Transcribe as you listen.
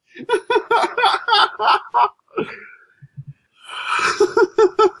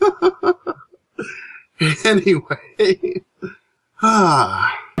Anyway.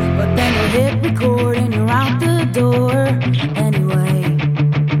 But then you hit record and you're out the door anyway.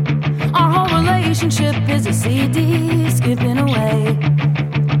 Our whole relationship is a CD skipping away.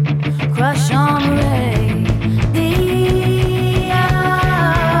 Crush on Ray.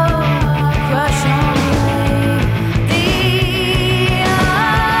 Crush on Ray.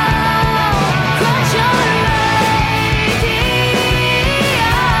 Crush on Ray.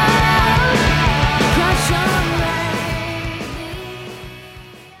 Crush on Ray.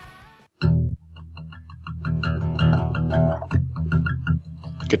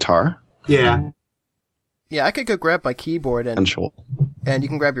 Guitar? Yeah. Yeah, I could go grab my keyboard and you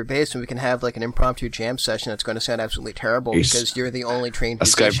can grab your bass and we can have like an impromptu jam session that's going to sound absolutely terrible because you're the only trained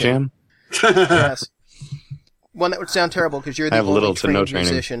musician. A Skype jam? Yes. One that would sound terrible because you're the only little to no trained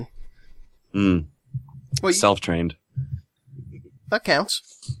musician. Well, self-trained. That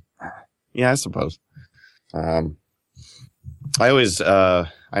counts. Yeah, I suppose. I always, I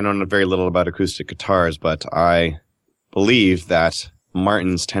know very little about acoustic guitars, but I believe that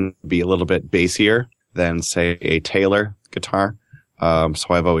Martins tend to be a little bit bassier than, say, a Taylor guitar. So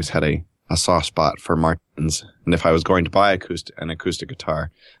I've always had a soft spot for Martins. And if I was going to buy an acoustic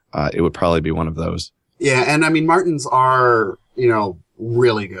guitar, it would probably be one of those. Yeah, and I mean, Martins are,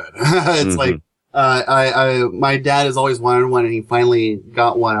 really good. It's like, my dad has always wanted one, and he finally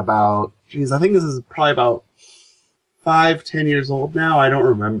got one about, I think this is probably about 5-10 years old now. I don't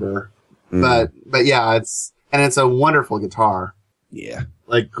remember. But yeah, it's a wonderful guitar. Yeah.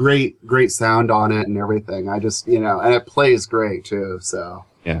 Like great sound on it and everything. I just, and it plays great too, so.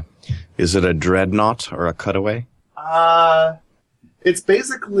 Yeah. Is it a dreadnought or a cutaway? It's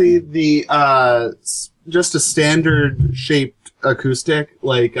basically the, just a standard shaped acoustic.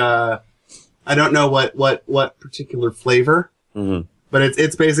 Like, I don't know what particular flavor, but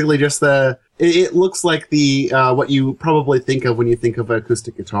it's basically just it looks like the, what you probably think of when you think of an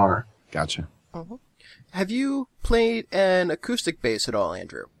acoustic guitar. Gotcha. Uh-huh. Have you played an acoustic bass at all,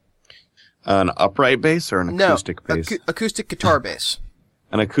 Andrew? An upright bass or an acoustic bass? Acoustic guitar bass.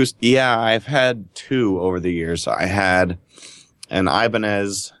 Yeah, I've had two over the years. I had an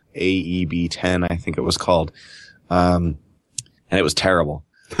Ibanez AEB-10, I think it was called, and it was terrible.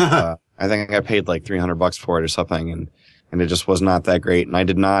 I think I paid like $300 for it or something, and it just was not that great, and I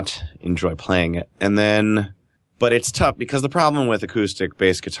did not enjoy playing it. But it's tough because the problem with acoustic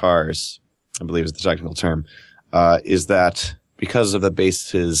bass guitars, I believe is the technical term, is that because of the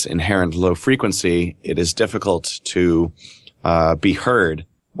bass's inherent low frequency, it is difficult to be heard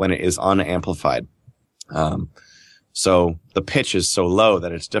when it is unamplified. So the pitch is so low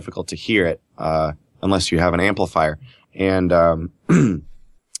that it's difficult to hear it unless you have an amplifier. And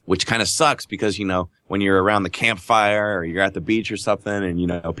which kind of sucks because, when you're around the campfire or you're at the beach or something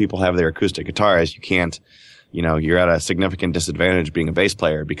and, people have their acoustic guitars, you can't, you're at a significant disadvantage being a bass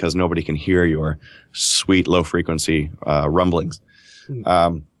player because nobody can hear your sweet low frequency rumblings.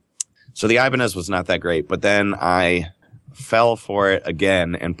 So the Ibanez was not that great, but then I fell for it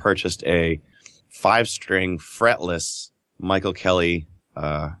again and purchased a 5-string fretless Michael Kelly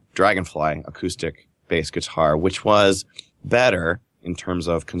Dragonfly acoustic bass guitar, which was better in terms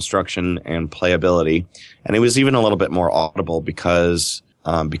of construction and playability, and it was even a little bit more audible because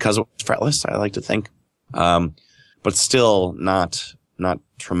it was fretless, I like to think. But still not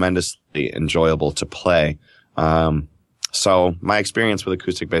tremendously enjoyable to play. So my experience with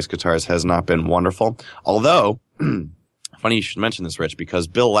acoustic bass guitars has not been wonderful. Although, funny you should mention this, Rich, because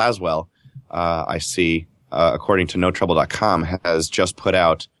Bill Laswell, I see, according to NoTrouble.com, has just put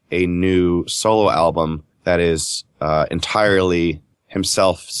out a new solo album that is entirely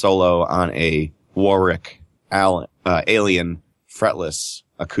himself solo on a Warwick Alien fretless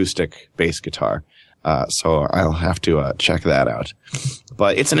acoustic bass guitar. So I'll have to check that out.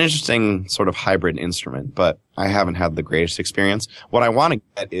 But it's an interesting sort of hybrid instrument, but I haven't had the greatest experience. What I want to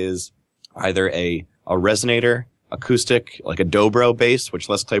get is either a resonator acoustic, like a dobro bass, which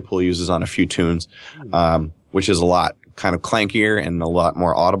Les Claypool uses on a few tunes, which is a lot kind of clankier and a lot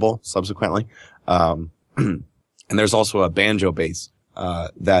more audible subsequently. And there's also a banjo bass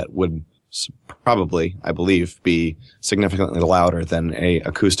that would probably, I believe, be significantly louder than a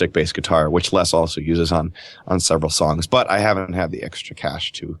acoustic bass guitar, which Les also uses on several songs. But I haven't had the extra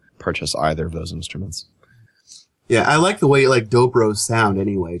cash to purchase either of those instruments. Yeah, I like the way like dobros sound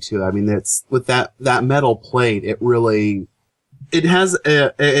anyway too. I mean, it's with that metal plate, it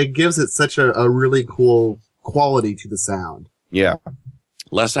gives it such a really cool quality to the sound. Yeah,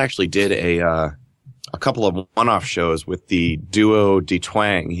 Les actually did a couple of one-off shows with the Duo de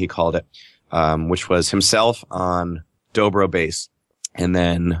Twang, he called it, which was himself on dobro bass, and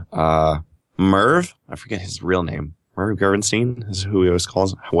then Merv, I forget his real name, Merv Gervenstein is who he always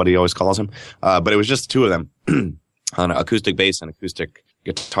calls, what he always calls him, but it was just the two of them on acoustic bass and acoustic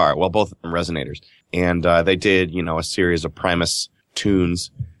guitar. Well, both of them resonators, and they did a series of Primus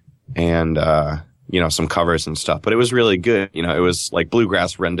tunes and some covers and stuff. But it was really good. It was like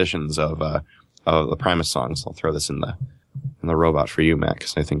bluegrass renditions of the Primus songs. I'll throw this in the robot for you, Matt,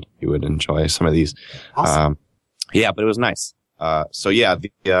 because I think you would enjoy some of these. Awesome. Yeah, but it was nice. So yeah,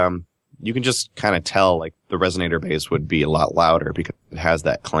 you can just kind of tell like the resonator bass would be a lot louder because it has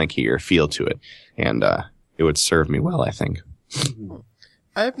that clankier feel to it, and it would serve me well, I think.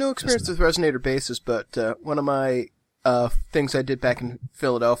 I have no experience with resonator basses, but one of my things I did back in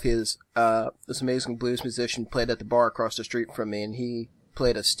Philadelphia is this amazing blues musician played at the bar across the street from me, and he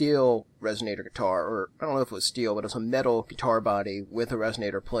played a steel resonator guitar, or I don't know if it was steel, but it was a metal guitar body with a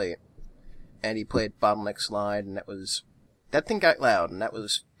resonator plate, and he played Bottleneck Slide, and that thing got loud,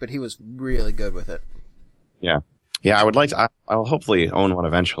 but he was really good with it. Yeah, I would like to. I'll hopefully own one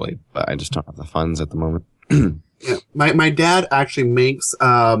eventually, but I just don't have the funds at the moment. Yeah, my dad actually makes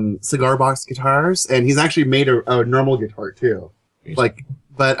cigar box guitars, and he's actually made a normal guitar too. But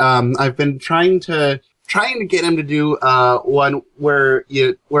I've been trying to get him to do one where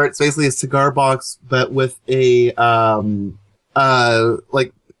it's basically a cigar box, but with a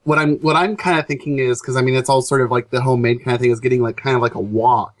like what I'm kind of thinking is, because I mean it's all sort of like the homemade kind of thing, is getting like kind of like a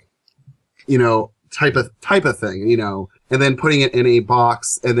walk, type of thing, and then putting it in a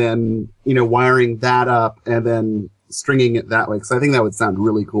box, and then wiring that up, and then stringing it that way, because I think that would sound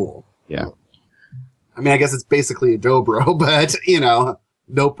really cool. Yeah. I mean, I guess it's basically a dobro, but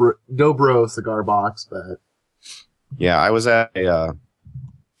dobro cigar box. But yeah, I was at I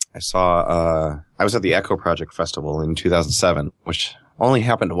was at the Echo Project Festival in 2007, which only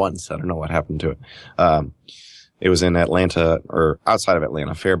happened once. I don't know what happened to it. It was in Atlanta, or outside of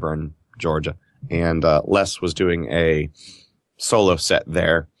Atlanta, Fairburn, Georgia. And Les was doing a solo set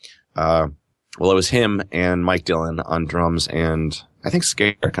there. Well, it was him and Mike Dillon on drums, and I think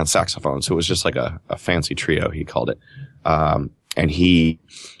Skarek on saxophone. So it was just like a fancy trio, he called it. And he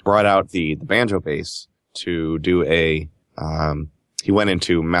brought out the banjo bass to do he went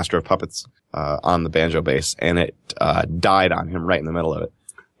into Master of Puppets on the banjo bass, and it died on him right in the middle of it.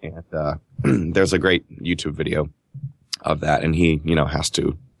 And there's a great YouTube video of that, and he has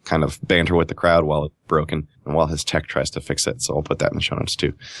to kind of banter with the crowd while it's broken and while his tech tries to fix it. So I'll put that in the show notes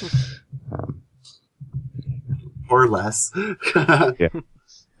too. Or less.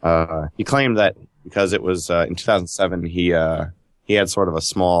 Yeah. He claimed that because it was in 2007, he had sort of a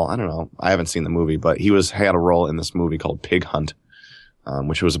small, I don't know, I haven't seen the movie, but he had a role in this movie called Pig Hunt,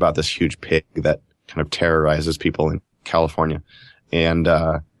 which was about this huge pig that kind of terrorizes people in California. And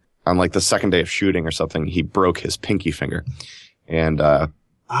on like the second day of shooting or something, he broke his pinky finger. And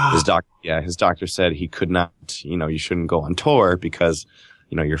his doctor said he could not, you shouldn't go on tour because,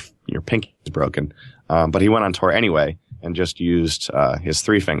 your pinky is broken. But he went on tour anyway and just used his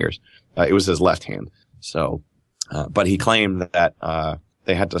three fingers. It was his left hand. So, but he claimed that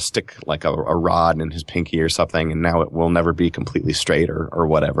they had to stick like a rod in his pinky or something, and now it will never be completely straight or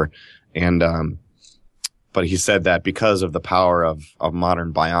whatever. And but he said that because of the power of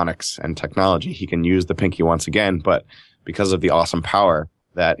modern bionics and technology, he can use the pinky once again. But because of the awesome power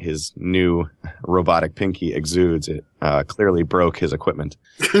that his new robotic pinky exudes, it clearly broke his equipment.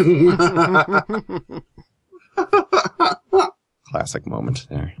 Classic moment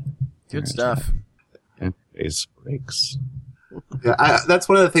there. Good stuff. And bass breaks. Yeah, that's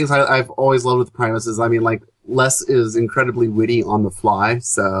one of the things I've always loved with Primus is, I mean, like, Les is incredibly witty on the fly,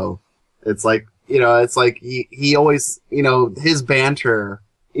 so it's like, he always, his banter,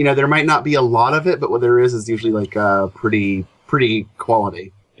 there might not be a lot of it, but what there is usually like pretty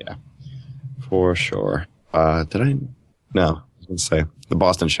quality. Yeah, for sure. Did I? No, I was going to say the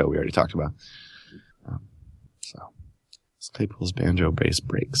Boston show we already talked about. So Claypool's banjo bass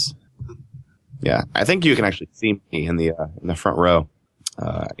breaks. Yeah, I think you can actually see me in the front row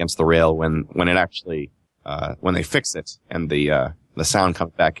against the rail when it actually when they fix it and the sound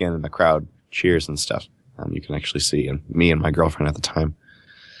comes back in and the crowd cheers and stuff. You can actually see me and my girlfriend at the time.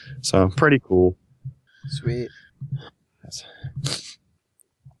 So pretty cool. Sweet. Yes.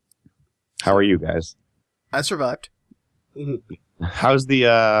 How are you guys? I survived. How's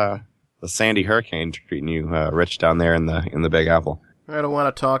the Sandy hurricane treating you, Rich, down there in the Big Apple? I don't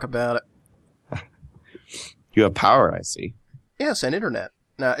want to talk about it. You have power, I see. Yes, and internet.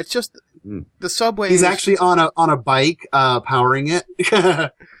 No, it's just the subway. He's actually on a bike, powering it.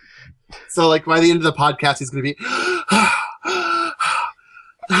 So, like, by the end of the podcast, he's going to be.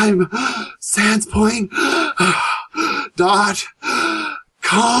 I'm Sands Point. Dot.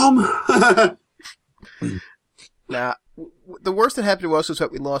 Calm. Now, the worst that happened to us was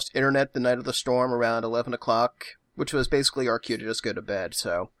that we lost internet the night of the storm around 11 o'clock, which was basically our cue to just go to bed.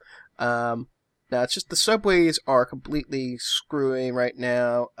 So, now it's just the subways are completely screwing right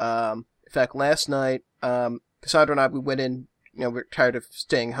now. In fact, last night, Cassandra and I, we went in, we're tired of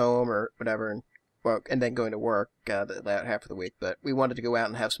staying home or whatever, and then going to work that half of the week, but we wanted to go out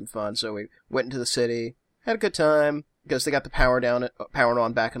and have some fun, so we went into the city, had a good time, because they got the power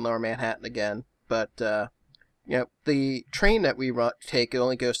on back in Lower Manhattan again, but, the train that we take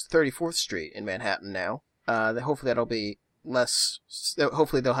only goes to 34th Street in Manhattan now. Hopefully that'll be less,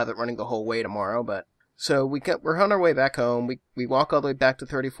 hopefully they'll have it running the whole way tomorrow, but, so we're on our way back home, we walk all the way back to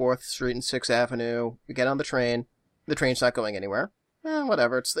 34th Street and 6th Avenue, we get on the train's not going anywhere.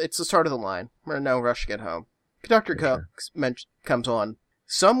 Whatever, it's the start of the line. We're in no rush to get home. Conductor comes on.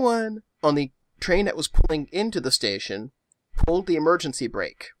 Someone on the train that was pulling into the station pulled the emergency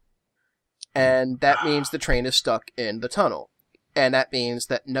brake. And that means the train is stuck in the tunnel. And that means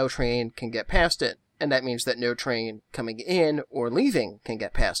that no train can get past it. And that means that no train coming in or leaving can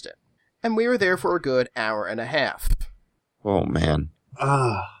get past it. And we were there for a good hour and a half. Oh, man.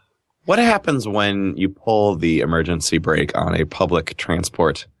 Ah. What happens when you pull the emergency brake on a public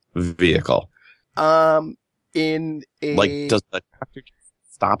transport vehicle? Does the conductor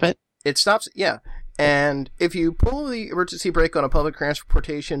stop it? It stops, yeah. And if you pull the emergency brake on a public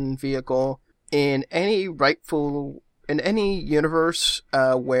transportation vehicle in any universe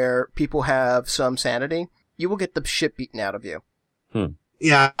where people have some sanity, you will get the shit beaten out of you.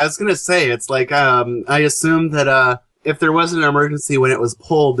 Yeah, I was gonna say, it's like, I assume that, if there was an emergency when it was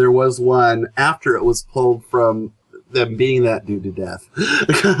pulled, there was one after it was pulled from them beating that dude to death.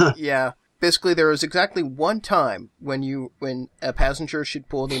 Yeah. Basically, there was exactly one time when a passenger should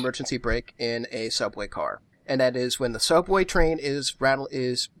pull the emergency brake in a subway car. And that is when the subway train is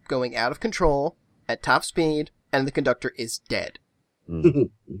going out of control at top speed and the conductor is dead.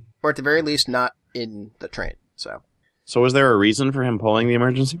 Or at the very least, not in the train. So was there a reason for him pulling the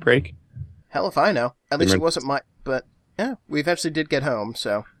emergency brake? Hell if I know. At least it wasn't but yeah, we eventually did get home,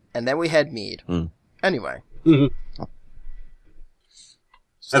 so. And then we had mead. Anyway.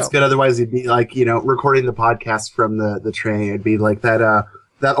 That's good, otherwise you'd be like, recording the podcast from the train. It'd be like that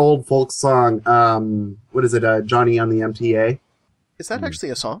old folk song, what is it, Johnny on the MTA? Is that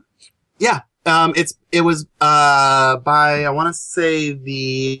actually a song? Yeah. It was by, I want to say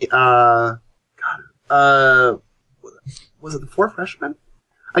was it the Four Freshmen?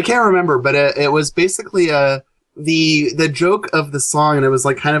 I can't remember, but it was basically the joke of the song, and it was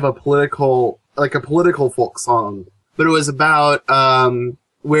like kind of a political folk song, but it was about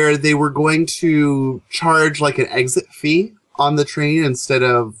where they were going to charge like an exit fee on the train instead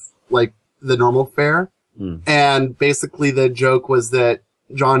of like the normal fare. And basically the joke was that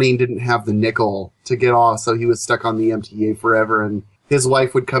Johnny didn't have the nickel to get off, so he was stuck on the MTA forever, and his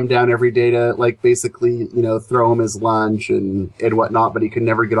wife would come down every day to like basically, throw him his lunch and whatnot, but he could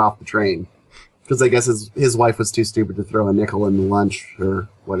never get off the train. Because I guess his wife was too stupid to throw a nickel in the lunch or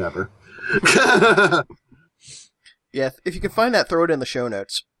whatever. Yeah, if you can find that, throw it in the show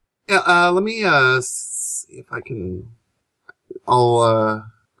notes. Yeah, let me see if I can. I'll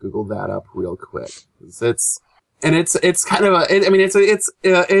Google that up real quick. It's kind of it's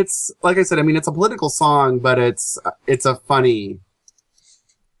like I said. I mean, it's a political song, but it's a funny.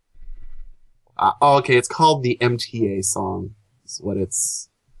 Okay, it's called the MTA song. Is what it's.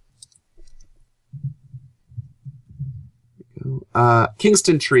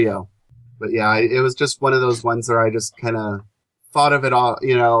 Kingston Trio. But yeah, it was just one of those ones where I just kind of thought of it all,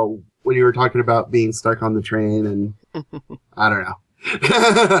 when you were talking about being stuck on the train, and I don't know.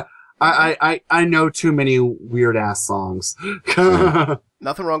 I know too many weird ass songs.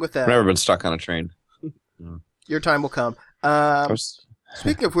 Nothing wrong with that. I've never been stuck on a train. Your time will come.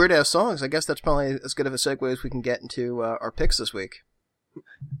 Speaking of weird ass songs, I guess that's probably as good of a segue as we can get into our picks this week.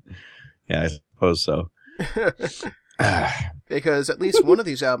 Yeah, I suppose so. Because at least one of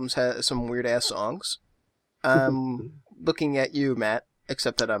these albums has some weird ass songs. Looking at you, Matt,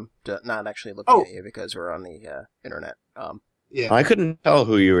 except that I'm not actually looking at you because we're on the internet. Yeah, I couldn't tell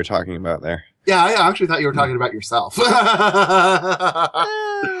who you were talking about there. Yeah, I actually thought you were talking about yourself. I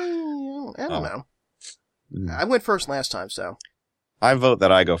don't know. I went first last time, so. I vote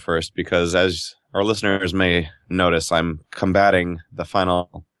that I go first because, as our listeners may notice, I'm combating the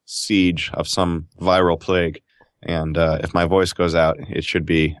final siege of some viral plague. And if my voice goes out, it should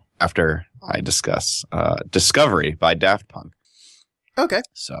be after I discuss Discovery by Daft Punk. Okay.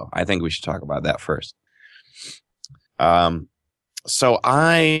 So I think we should talk about that first. So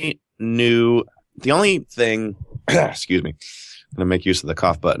I knew the only thing, excuse me, I'm going to make use of the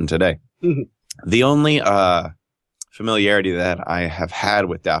cough button today. The only familiarity that I have had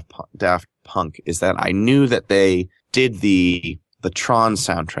with Daft Punk is that I knew that they did the Tron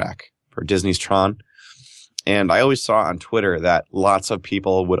soundtrack for Disney's Tron. And I always saw on Twitter that lots of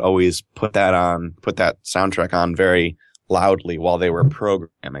people would always put that soundtrack on very loudly while they were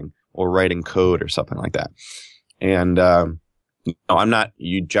programming or writing code or something like that. And, I'm not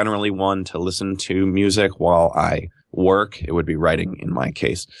generally one to listen to music while I work. It would be writing in my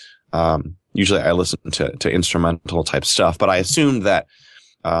case. Usually I listen to instrumental type stuff, but I assumed that,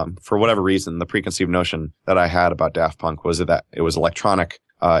 for whatever reason, the preconceived notion that I had about Daft Punk was that it was electronic,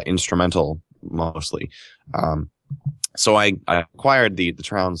 instrumental mostly. So I acquired the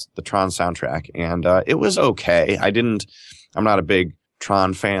Tron soundtrack, and it was okay. I'm not a big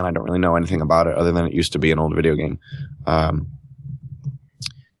Tron fan. I don't really know anything about it other than it used to be an old video game.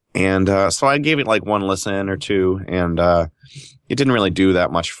 So I gave it like one listen or two, and it didn't really do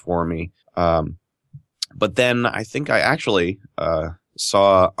that much for me. But then I think I actually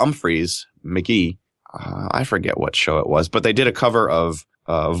saw Humphreys McGee. I forget what show it was, but they did a cover of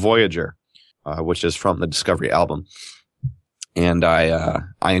Voyager, which is from the Discovery album. And I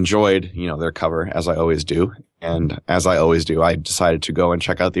enjoyed, their cover, as I always do. And as I always do, I decided to go and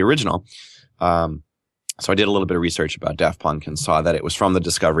check out the original. So I did a little bit of research about Daft Punk and saw that it was from the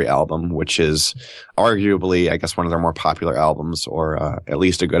Discovery album, which is arguably, I guess, one of their more popular albums, or at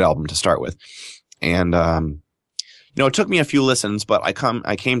least a good album to start with. And, it took me a few listens, but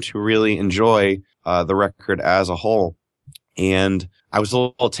I came to really enjoy the record as a whole. And I was a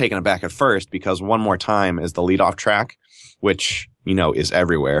little taken aback at first because One More Time is the lead-off track, which, is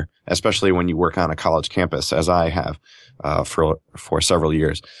everywhere, especially when you work on a college campus, as I have for several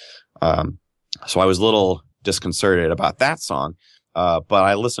years. So I was a little disconcerted about that song, but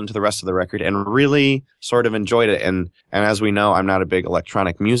I listened to the rest of the record and really sort of enjoyed it. And as we know, I'm not a big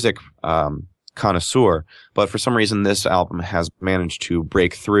electronic music connoisseur, but for some reason this album has managed to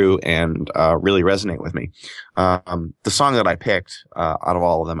break through and really resonate with me. The song that I picked out of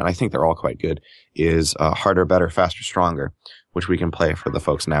all of them, and I think they're all quite good, is Harder, Better, Faster, Stronger, which we can play for the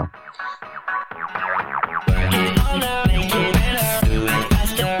folks now.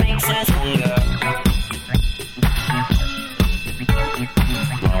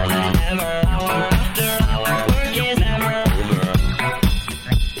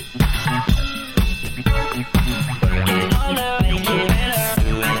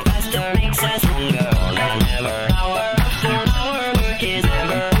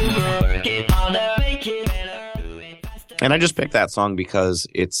 And I just picked that song because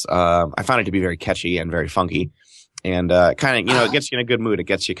it's I found it to be very catchy and very funky, and kind of it gets you in a good mood. It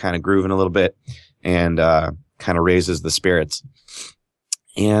gets you kind of grooving a little bit, and kind of raises the spirits.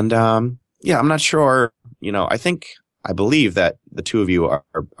 And I'm not sure. I believe that the two of you are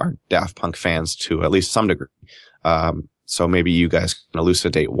Daft Punk fans to at least some degree. So maybe you guys can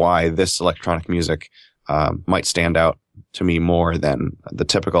elucidate why this electronic music might stand out to me more than the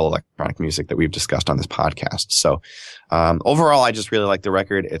typical electronic music that we've discussed on this podcast. So overall, I just really like the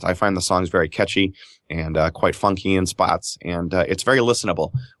record. I find the songs very catchy and quite funky in spots, and it's very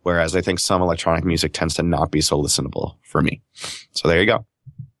listenable, whereas I think some electronic music tends to not be so listenable for me. So there you go.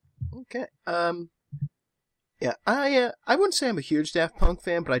 Okay. Yeah, I wouldn't say I'm a huge Daft Punk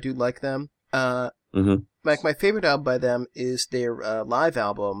fan, but I do like them. Like my favorite album by them is their live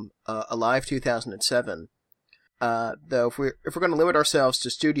album, Alive 2007. Though if we're going to limit ourselves to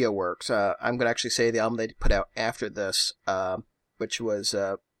studio works, I'm going to actually say the album they put out after this, which was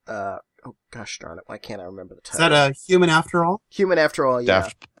oh gosh darn it, why can't I remember the title? Is that Human After All? Human After All, yeah.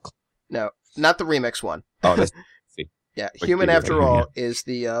 No, not the remix one. Oh, that's yeah. Human After All is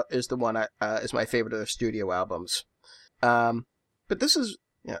the one is my favorite of their studio albums. But this is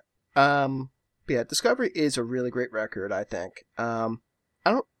Discovery is a really great record, I think.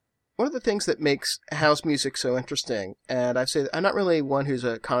 One of the things that makes house music so interesting, and I say I'm not really one who's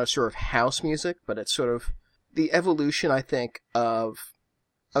a connoisseur of house music, but it's sort of the evolution, I think, of.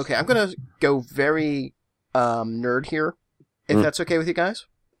 Okay, I'm gonna go very nerd here, if that's okay with you guys.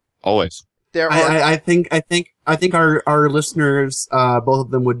 Always. I think our listeners, both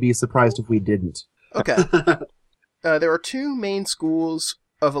of them, would be surprised if we didn't. Okay. There are two main schools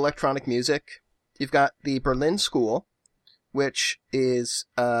of electronic music. You've got the Berlin School, which is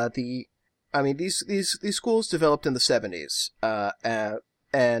these schools developed in the 70s,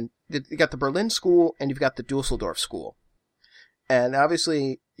 and you got the Berlin School and you've got the Dusseldorf School, and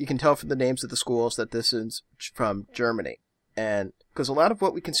obviously you can tell from the names of the schools that this is from Germany, and because a lot of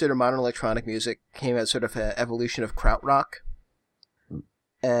what we consider modern electronic music came as sort of an evolution of krautrock,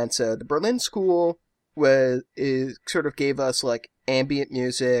 And so the Berlin School sort of gave us like ambient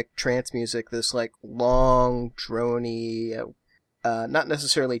music, trance music, this like long, drony, not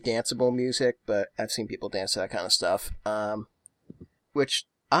necessarily danceable music, but I've seen people dance to that kind of stuff, which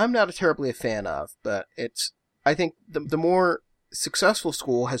I'm not terribly a fan of, but I think the more successful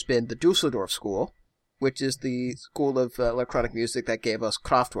school has been the Dusseldorf School, which is the school of electronic music that gave us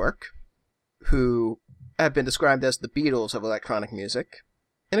Kraftwerk, who have been described as the Beatles of electronic music,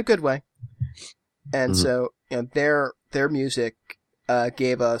 in a good way. And so, their music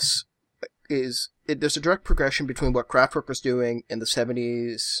gave us there's a direct progression between what Kraftwerk was doing in the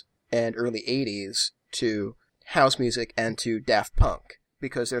 70s and early 80s to house music and to Daft Punk,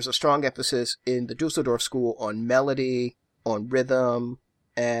 because there's a strong emphasis in the Dusseldorf School on melody, on rhythm,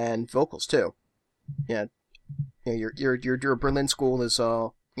 and vocals too. Your Berlin School is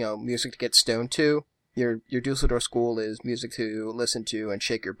all music to get stoned to. Your Dusseldorf School is music to listen to and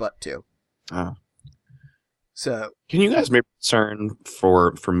shake your butt to. Oh. So, can you guys maybe discern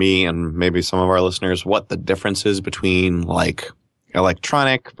for me and maybe some of our listeners what the difference is between like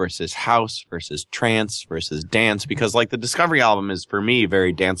electronic versus house versus trance versus dance? Because like the Discovery album is for me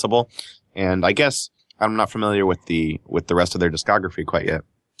very danceable, and I guess I'm not familiar with the rest of their discography quite yet.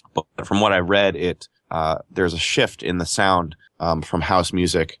 But from what I read, there's a shift in the sound from house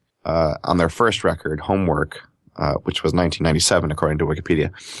music on their first record, Homework, which was 1997 according to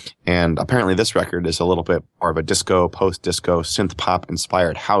Wikipedia. And apparently this record is a little bit more of a disco, post-disco, synth-pop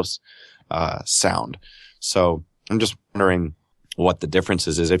inspired house sound. So I'm just wondering what the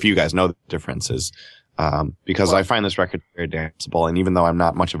differences is, if you guys know the differences, because I find this record very danceable. And even though I'm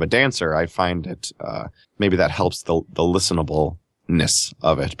not much of a dancer, I find it maybe that helps the listenableness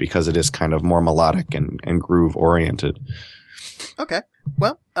of it, because it is kind of more melodic and groove-oriented. Okay.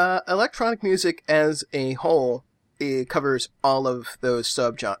 Well, electronic music as a whole, it covers all of those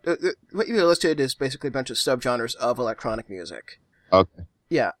subgenres. What you listed is basically a bunch of subgenres of electronic music. Okay.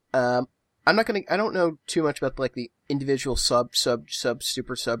 Yeah. I don't know too much about like the individual super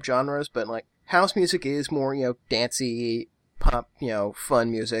subgenres, but like house music is more, dancey, pop,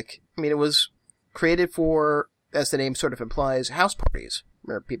 fun music. I mean, it was created for, as the name sort of implies, house parties,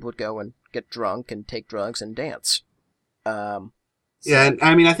 where people would go and get drunk and take drugs and dance. Yeah, and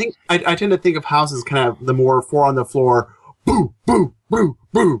I mean, I think I tend to think of house as kind of the more four on the floor, boo, boo, boo,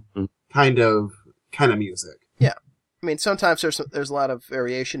 boo, kind of music. Yeah, I mean, sometimes there's a lot of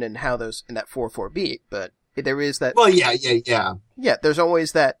variation in how in that 4/4 beat, but there is that. Well, yeah. Yeah, there's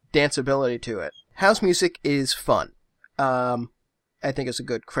always that danceability to it. House music is fun. I think it's a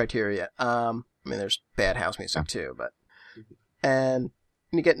good criteria. I mean, there's bad house music too, but and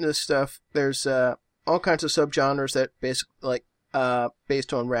when you get into this stuff, there's all kinds of subgenres that basically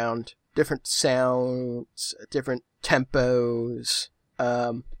based on around different sounds, different tempos.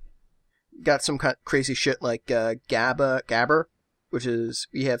 Got some kind of crazy shit like gabber, which is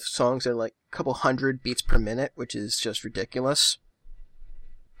we have songs that are like a couple hundred beats per minute, which is just ridiculous.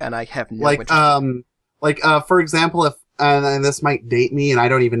 And I have no for example, if and this might date me, and I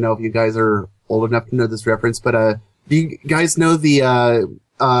don't even know if you guys are old enough to know this reference, but do you guys know the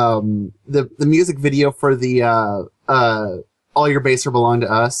music video for the All Your Bass Are Belong to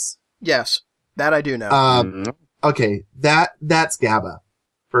Us? Yes, that I do know. Okay, that's GABA.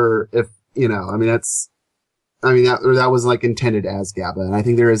 For if that was like intended as GABA, and I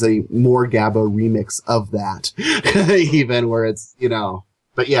think there is a more GABA remix of that, even where it's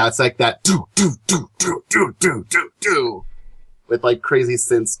But yeah, it's like that do do do do do do do do with like crazy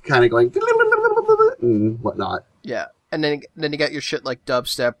synths kind of going and whatnot. Yeah. And then you got your shit like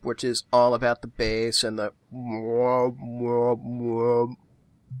dubstep, which is all about the bass and the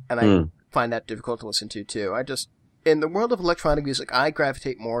and I find that difficult to listen to too. In the world of electronic music, I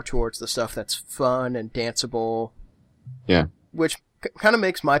gravitate more towards the stuff that's fun and danceable. Yeah. Which kind of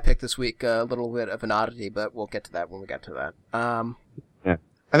makes my pick this week a little bit of an oddity, but we'll get to that when we get to that. Yeah.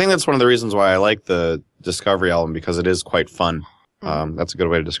 I think that's one of the reasons why I like the Discovery album, because it is quite fun. That's a good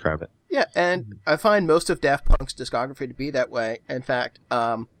way to describe it. Yeah, and I find most of Daft Punk's discography to be that way. In fact,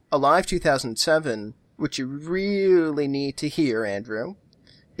 Alive 2007, which you really need to hear, Andrew,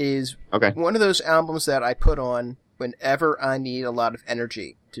 is one of those albums that I put on whenever I need a lot of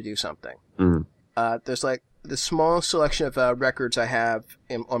energy to do something. There's like the small selection of records I have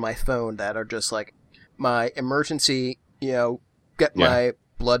on my phone that are just like my emergency, get my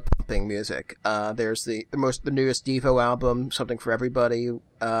blood pumping music. There's the newest Devo album, Something for Everybody,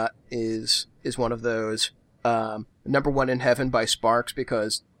 is one of those. Number One in Heaven by Sparks,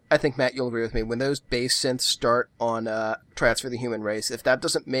 because I think, Matt, you'll agree with me, when those bass synths start on Transfer the Human Race, if that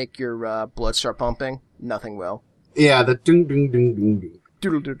doesn't make your blood start pumping, nothing will. Yeah, the ding ding ding ding ding.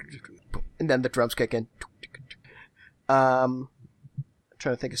 and then the drums kick in. I'm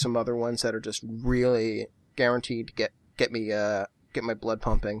trying to think of some other ones that are just really guaranteed to get my blood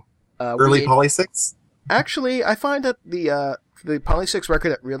pumping. Early Poly-6? Actually, I find that the Poly-6 record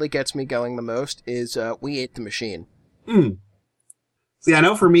that really gets me going the most is We Ate the Machine. See, I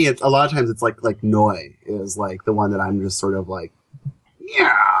know for me, a lot of times it's like Noi is like the one that I'm just sort of like,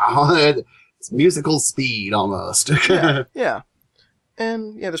 yeah, it's musical speed almost. Yeah.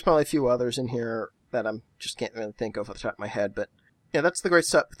 And yeah, there's probably a few others in here that I'm just can't really think of off the top of my head, but yeah, that's the great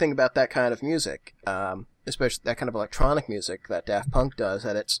thing about that kind of music, especially that kind of electronic music that Daft Punk does,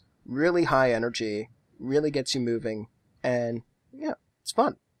 that it's really high energy, really gets you moving, and yeah, it's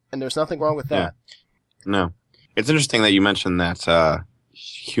fun. And there's nothing wrong with that. Yeah. No. It's interesting that you mentioned that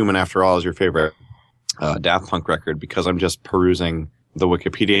Human After All is your favorite Daft Punk record, because I'm just perusing the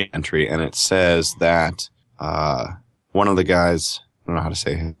Wikipedia entry, and it says that one of the guys, I don't know how to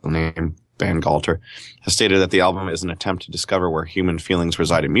say his name, Van Galter, has stated that the album is an attempt to discover where human feelings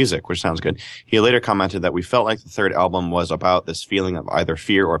reside in music, which sounds good. He later commented that we felt like the third album was about this feeling of either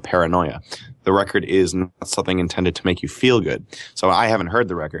fear or paranoia. The record is not something intended to make you feel good. So I haven't heard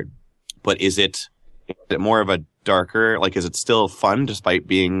the record, but is it more of a darker, like, is it still fun despite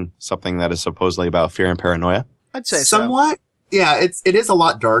being something that is supposedly about fear and paranoia? I'd say somewhat. So. Yeah, it is a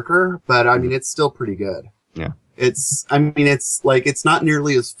lot darker, but I mean, it's still pretty good. Yeah. It's not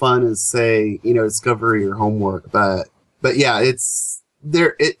nearly as fun as, say, Discovery or Homework, but yeah, it's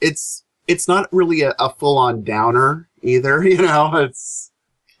not really a full on downer either. It's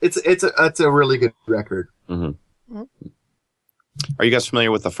a really good record. Mm-hmm. Are you guys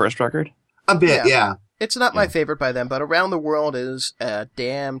familiar with the first record? A bit, yeah. It's not my favorite by them, but Around the World is a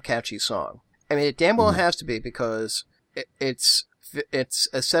damn catchy song. I mean, it damn well has to be, because it's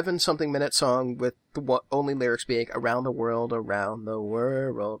a 7-something minute song with the only lyrics being around the world, around the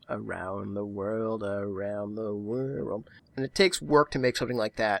world, around the world, around the world. And it takes work to make something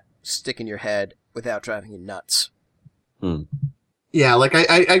like that stick in your head without driving you nuts. Yeah, like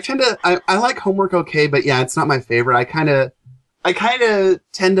I tend to, I like Homework okay, but yeah, it's not my favorite. I kind of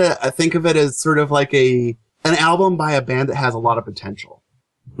tend to think of it as sort of like an album by a band that has a lot of potential.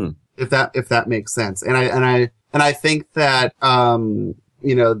 If that makes sense. And I think that,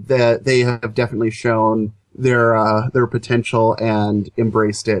 that they have definitely shown their potential and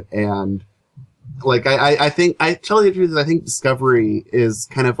embraced it. And like, I think, I tell you the truth, I think Discovery is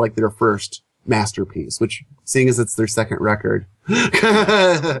kind of like their first masterpiece, which, seeing as it's their second record,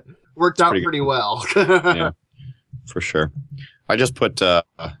 worked out pretty well. Yeah, for sure. I just put,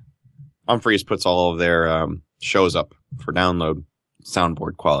 Humphreys puts all of their, shows up for download,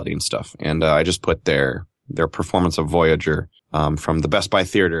 soundboard quality and stuff. And, I just put their performance of Voyager, from the Best Buy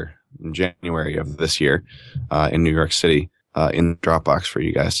Theater in January of this year, in New York City, in Dropbox for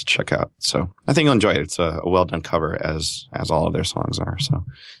you guys to check out. So I think you'll enjoy it. It's a well done cover, as all of their songs are. So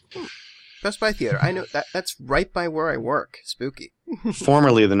Best Buy Theater. I know that's right by where I work. Spooky.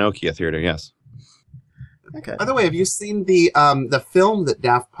 Formerly the Nokia Theater, yes. Okay. By the way, have you seen the film that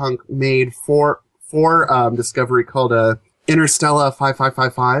Daft Punk made for Discovery called Interstellar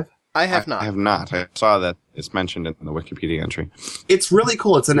 5555? I have not. I have not. I saw that it's mentioned in the Wikipedia entry. It's really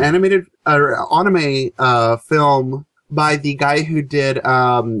cool. It's an animated anime film by the guy who did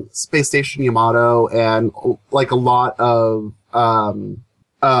Space Station Yamato and like a lot of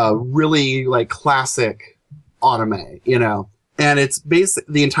really like classic anime, And it's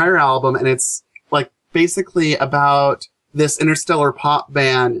the entire album, and it's like basically about this interstellar pop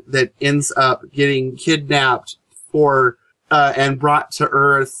band that ends up getting kidnapped and brought to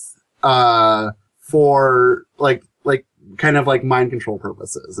Earth for like kind of like mind control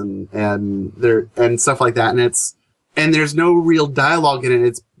purposes and stuff like that. And there's no real dialogue in it.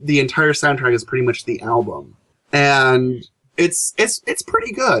 It's the entire soundtrack is pretty much the album. And it's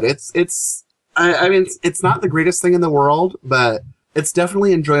pretty good. I mean, it's not the greatest thing in the world, but it's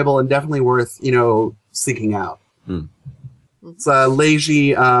definitely enjoyable and definitely worth, seeking out. It's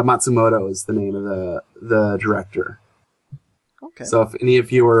Leiji Matsumoto is the name of the director. Okay. So if any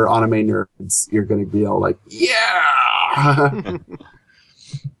of you are anime nerds, you're going to be all like, yeah!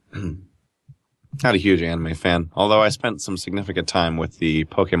 Not a huge anime fan, although I spent some significant time with the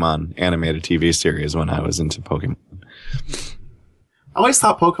Pokemon animated TV series when I was into Pokemon. I always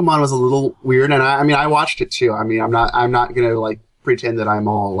thought Pokemon was a little weird, and I watched it too. I mean, I'm not going to like pretend that I'm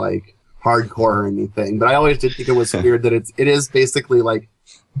all like hardcore or anything, but I always did think it was weird that it is basically like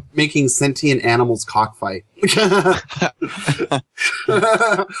making sentient animals cockfight.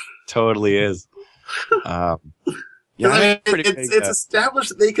 Totally is. Yeah, I mean, it's established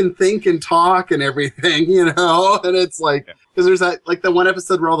that they can think and talk and everything, and it's like, because there's that, like the one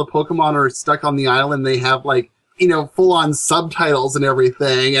episode where all the Pokemon are stuck on the island, they have like, full on subtitles and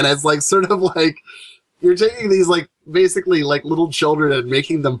everything. And it's like, sort of like, you're taking these like, basically like little children and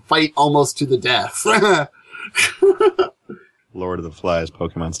making them fight almost to the death. Lord of the Flies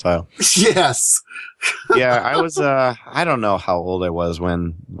Pokemon style. Yes. Yeah, I was I don't know how old I was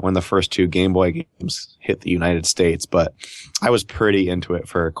when the first 2 Game Boy games hit the United States, but I was pretty into it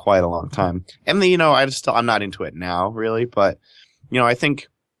for quite a long time. And I'm not into it now really, but I think,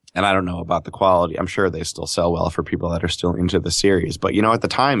 and I don't know about the quality. I'm sure they still sell well for people that are still into the series. But, at the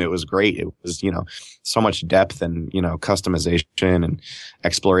time it was great. It was, so much depth and, customization and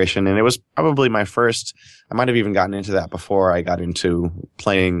exploration. And it was probably my first, I might have even gotten into that before I got into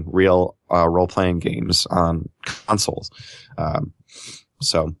playing real role-playing games on consoles.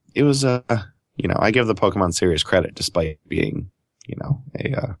 So it was, I give the Pokemon series credit despite being, I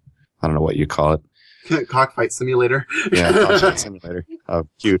don't know what you call it. Cockfight simulator. Yeah, cockfight simulator of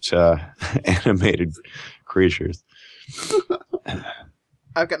cute animated creatures.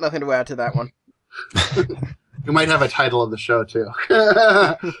 I've got nothing to add to that one. You might have a title of the show too.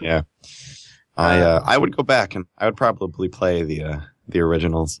 Yeah, I would go back and I would probably play the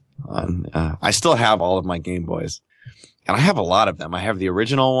originals on. I still have all of my Game Boys, and I have a lot of them. I have the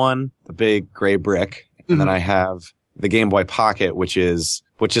original one, the big gray brick, and then I have the Game Boy Pocket, which is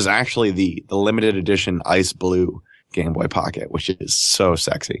actually the limited edition ice blue Game Boy Pocket, which is so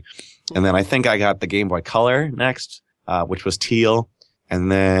sexy. And then I think I got the Game Boy Color next, which was teal.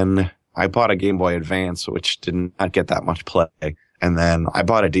 And then I bought a Game Boy Advance, which did not get that much play. And then I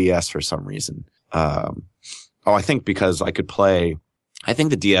bought a DS for some reason. I think because I could play, I think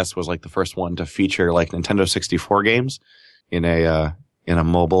the DS was like the first one to feature like Nintendo 64 games in a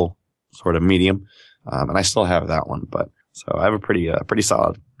mobile sort of medium. And I still have that one, but so I have a pretty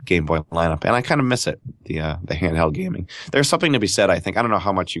solid Game Boy lineup, and I kind of miss it, the handheld gaming. There's something to be said, I think. I don't know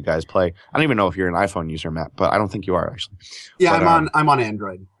how much you guys play. I don't even know if you're an iPhone user, Matt, but I don't think you are actually. Yeah, but, I'm on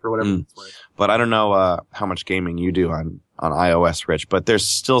Android for whatever it's worth. But I don't know how much gaming you do on iOS, Rich. But there's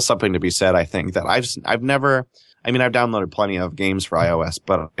still something to be said, I think, that I've never. I mean, I've downloaded plenty of games for iOS,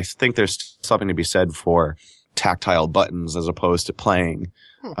 but I think there's something to be said for tactile buttons as opposed to playing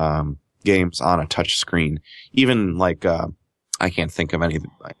games on a touch screen. Even like I can't think of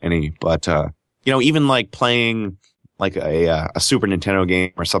any, but even like playing like a Super Nintendo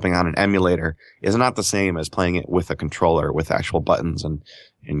game or something on an emulator is not the same as playing it with a controller with actual buttons, and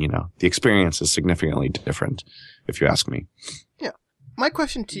the experience is significantly different, if you ask me. Yeah. My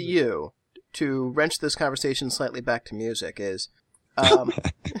question to you, to wrench this conversation slightly back to music, is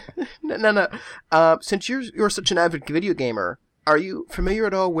no. Since you're such an avid video gamer, are you familiar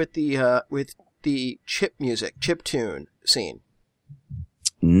at all with the chip music, chiptune scene?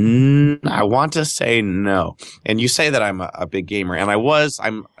 I want to say no. And you say that I'm a big gamer, and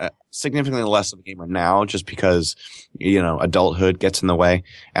I'm significantly less of a gamer now just because, adulthood gets in the way.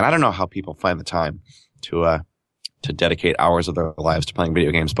 And I don't know how people find the time to dedicate hours of their lives to playing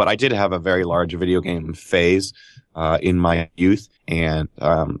video games. But I did have a very large video game phase in my youth, and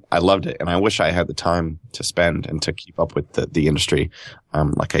I loved it. And I wish I had the time to spend and to keep up with the industry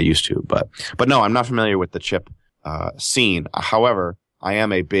like I used to. But no, I'm not familiar with the chip scene. However, I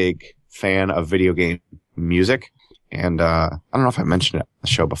am a big fan of video game music. And I don't know if I mentioned it on the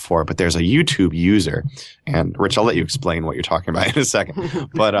show before, but there's a YouTube user. And Rich, I'll let you explain what you're talking about in a second.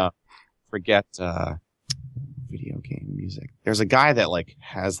 But forget video game music. There's a guy that like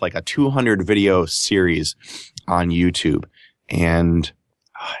has like a 200 video series on YouTube. And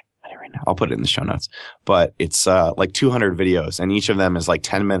right now, I'll put it in the show notes. But it's like 200 videos, and each of them is like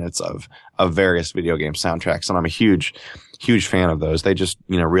 10 minutes of various video game soundtracks. And I'm a huge fan of those. They just,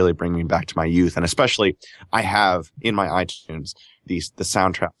 really bring me back to my youth. And especially I have in my iTunes the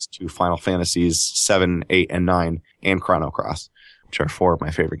soundtracks to Final Fantasies 7, 8, and 9 and Chrono Cross, which are 4 of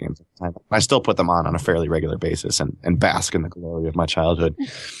my favorite games at the time. I still put them on a fairly regular basis and bask in the glory of my childhood.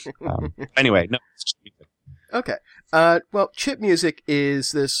 Anyway, no. It's just music. Okay. Well, chip music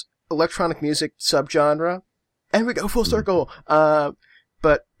is this electronic music subgenre, and we go full circle.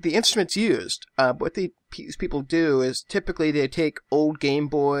 But the instruments used, what these people do is typically they take old Game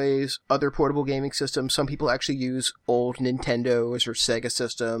Boys, other portable gaming systems. Some people actually use old Nintendos or Sega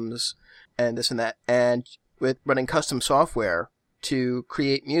systems and this and that, and with running custom software to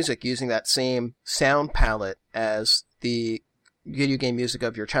create music using that same sound palette as the video game music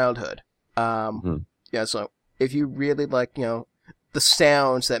of your childhood. Yeah, so if you really like, the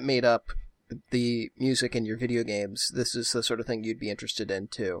sounds that made up the music in your video games, this is the sort of thing you'd be interested in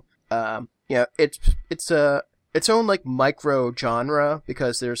too. It's its own like micro genre,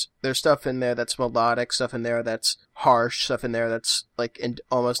 because there's stuff in there that's melodic, stuff in there that's harsh, stuff in there that's like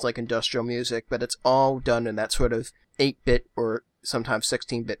almost like industrial music, but it's all done in that sort of 8-bit or sometimes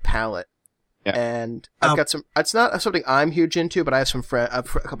 16-bit palette. Yeah. And I've got some. It's not something I'm huge into, but I have a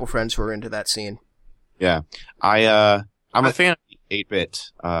couple friends who are into that scene. Yeah, I'm a fan of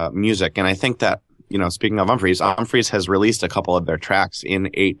 8-bit music, and I think that, you know, speaking of Umphreys has released a couple of their tracks in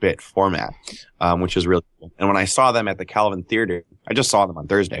 8-bit format, which is really cool. And when I saw them at the Calvin Theater, I just saw them on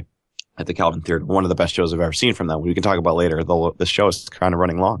Thursday at the Calvin Theater, one of the best shows I've ever seen from them. We can talk about later. The show is kind of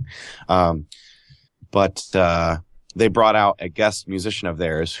running long. But they brought out a guest musician of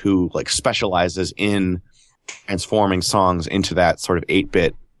theirs who like specializes in transforming songs into that sort of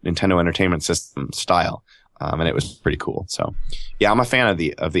 8-bit Nintendo Entertainment System style. And it was pretty cool. So yeah, I'm a fan of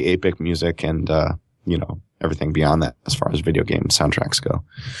the 8-bit music and, you know, everything beyond that as far as video game soundtracks go.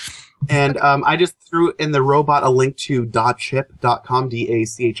 And I just threw in the robot a link to dachip.com,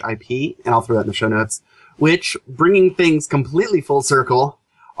 DACHIP, and I'll throw that in the show notes, which, bringing things completely full circle,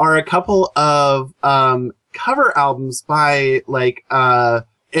 are a couple of cover albums by, like,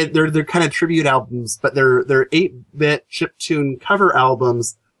 they're kind of tribute albums, but they're 8-bit chiptune cover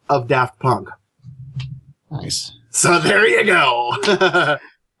albums of Daft Punk. Nice. So there you go.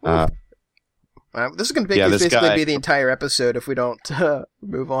 This is going to basically be the entire episode if we don't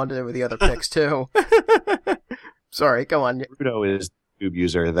move on to the other picks too. Sorry, go on. Rudo is a YouTube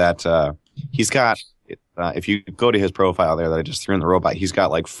user that he's got. If you go to his profile there that I just threw in the robot, he's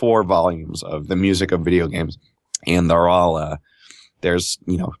got like 4 volumes of the music of video games, and they're all there's,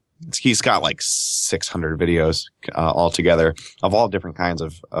 you know, he's got like 600 videos altogether of all different kinds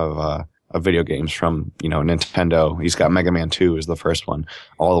of video games, from, you know, Nintendo. He's got Mega Man 2 is the first one,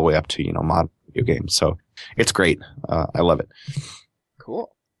 all the way up to, you know, modern video games. So it's great. I love it.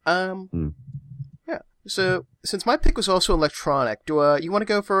 Cool. Yeah. So since my pick was also electronic, do you want to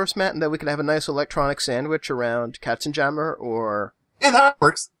go first, Matt, and then we can have a nice electronic sandwich around Katzenjammer, or? Yeah, that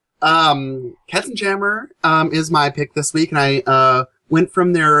works. Katzenjammer is my pick this week, and I went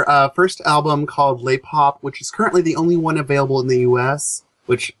from their first album called Le Pop, which is currently the only one available in the US.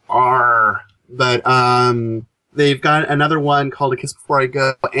 They've got another one called A Kiss Before I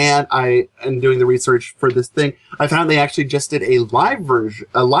Go, and I am doing the research for this thing. I found they actually just did a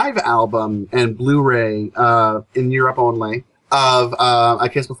live album and Blu-ray, in Europe only, of, A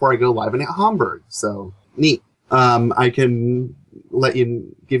Kiss Before I Go live in Hamburg. So, neat. I can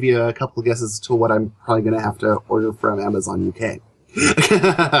give you a couple of guesses to what I'm probably gonna have to order from Amazon UK.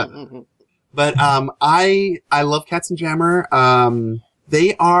 But, I love Katzenjammer.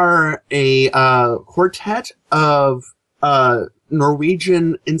 They are a quartet of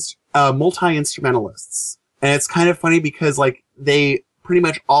Norwegian multi-instrumentalists. And it's kind of funny because, like, they pretty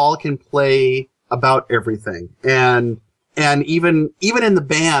much all can play about everything. And even in the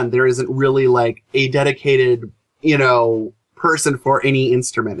band, there isn't really, like, a dedicated, you know, person for any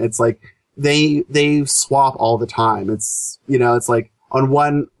instrument. It's like they swap all the time. It's, you know, it's like on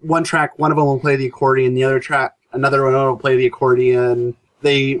one track, one of them will play the accordion, the other track, another one will play the accordion.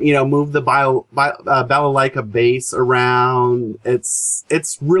 They, you know, move the balalaika bass around.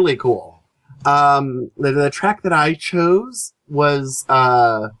 It's really cool. The track that I chose was,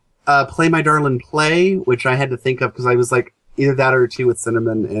 Play My Darlin' Play, which I had to think of because I was like, either that or Tea with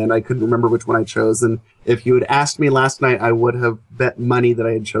Cinnamon, and I couldn't remember which one I chose. And if you had asked me last night, I would have bet money that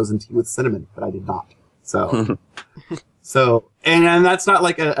I had chosen Tea with Cinnamon, but I did not. So, and that's not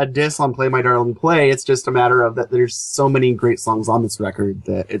like a diss on Play My Darling Play. It's just a matter of that there's so many great songs on this record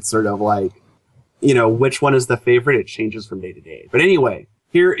that it's sort of like, you know, which one is the favorite? It changes from day to day. But anyway,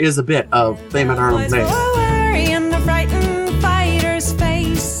 here is a bit of Play My Darling Play. In the frightened fighter's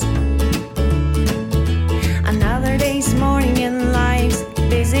face. Another day's morning in life's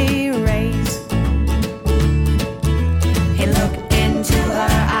busy race. He looked into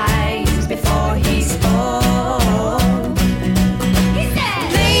her eyes before he spoke. He said,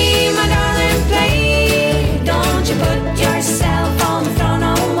 "Play, my darling, play. Don't you put yourself on the throne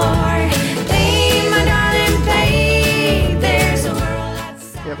no more. Play, my darling, play. There's a world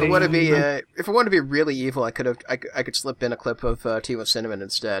outside." Yeah, if I want to be really evil, I could slip in a clip of Tea with Cinnamon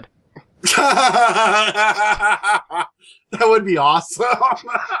instead. That would be awesome.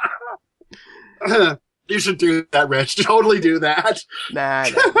 You should do that, Rich. Totally do that. Nah.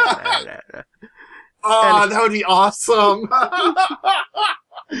 Oh, that would be awesome.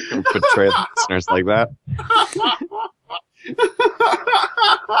 Don't betray the listeners like that.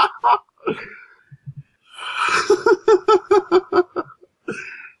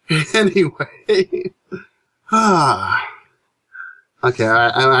 Anyway. Okay,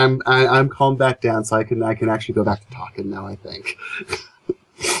 I'm calmed back down, so I can actually go back to talking now. I think.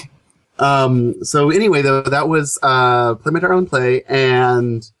 So anyway, though, that was Play My Darling Play,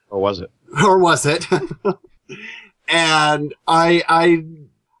 and Or was it? or was it? And I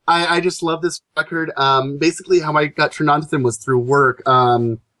just love this record. Basically, how I got turned on to them was through work.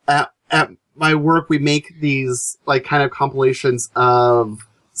 At my work, we make these like kind of compilations of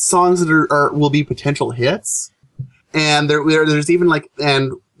songs that are will be potential hits, and there's even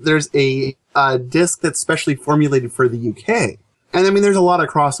there's a disc that's specially formulated for the UK. And I mean, there's a lot of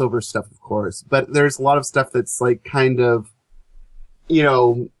crossover stuff, of course, but there's a lot of stuff that's like kind of,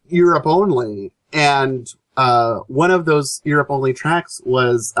 Europe only. And one of those Europe only tracks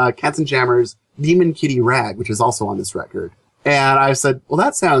was Katzenjammer's Demon Kitty Rag, which is also on this record. And I said, well,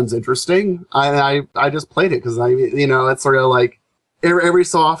 that sounds interesting. I just played it because it's sort of like every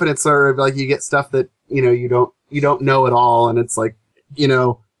so often it's sort of like you get stuff that you don't know at all, and it's like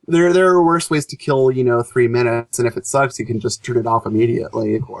there are worse ways to kill 3 minutes, and if it sucks, you can just turn it off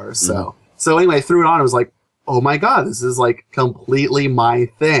immediately, of course. Mm-hmm. So anyway, I threw it on. I was like, oh my god, this is like completely my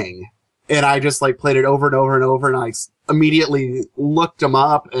thing. And I just like played it over and over and over, and I immediately looked them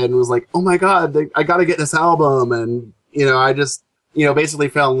up and was like, oh my god, I gotta get this album. And, I just, basically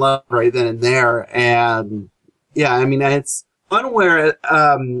fell in love right then and there. And yeah, I mean, it's one where,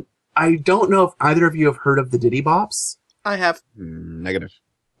 I don't know if either of you have heard of the Diddy Bops. I have. Negative.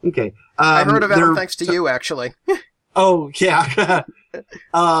 Okay. I heard about them thanks to you, actually. Oh, yeah.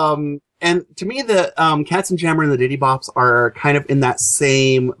 And to me, the Katzenjammer and the Diddy Bops are kind of in that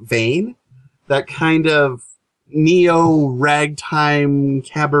same vein. That kind of neo ragtime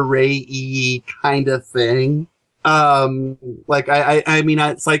cabaret-y kind of thing. I mean,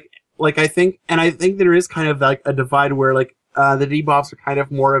 it's like I think there is kind of like a divide where like the Diddy Bops are kind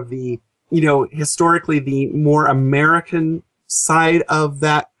of more of the, historically the more American side of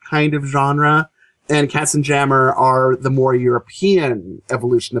that kind of genre, and Katzenjammer are the more European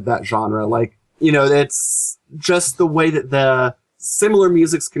evolution of that genre. Like, it's just the way that the similar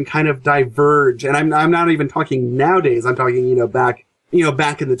musics can kind of diverge. And I'm not even talking nowadays. I'm talking, back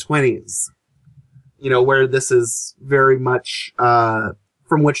in the 20s, where this is very much,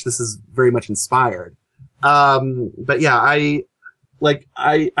 from which this is very much inspired. But yeah, I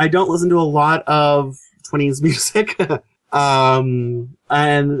don't listen to a lot of 20s music.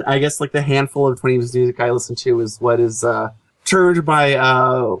 And I guess like the handful of 20s music I listen to is what is, termed by,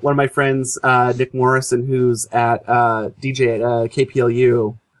 one of my friends, Nick Morrison, who's at, DJ at,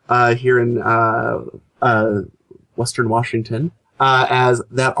 KPLU, here in, Western Washington, as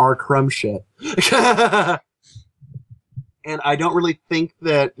that R crumb shit. And I don't really think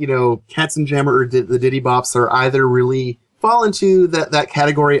that, Katzenjammer or the Diddy Bops are either really fall into that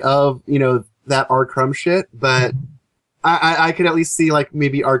category of, that R crumb shit, but I could at least see like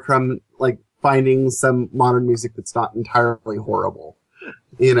maybe R crumb, like, finding some modern music that's not entirely horrible,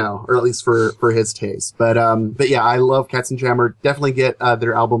 or at least for his taste. But yeah, I love Katzenjammer. Definitely get,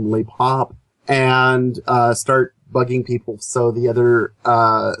 their album Les Pop and, start bugging people so the other,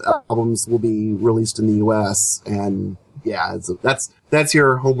 albums will be released in the US. And yeah, that's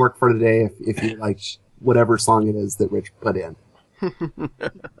your homework for today if you like whatever song it is that Rich put in.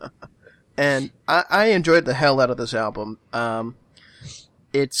 And I enjoyed the hell out of this album.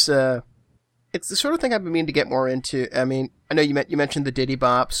 It's the sort of thing I've been meaning to get more into. I mean, I know you mentioned the Diddy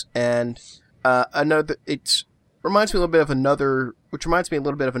Bops, and reminds me a little bit of another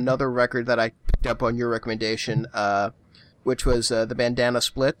record that I picked up on your recommendation, which was the Bandana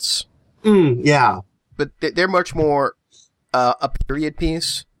Splits. Yeah. But they're much more a period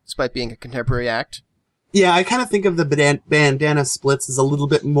piece, despite being a contemporary act. Yeah, I kind of think of the Bandana Splits as a little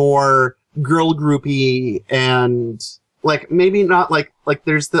bit more girl groupy, and like maybe not like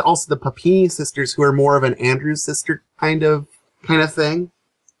there's also the Papini sisters who are more of an Andrews sister kind of thing,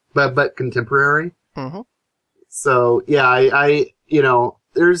 but contemporary. Mm-hmm. So yeah, I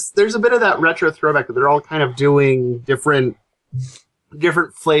there's a bit of that retro throwback that they're all kind of doing different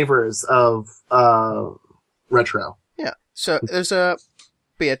flavors of retro. Yeah. So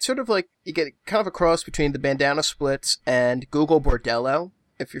but yeah, it's sort of like you get kind of a cross between the Bandana Splits and Google Bordello,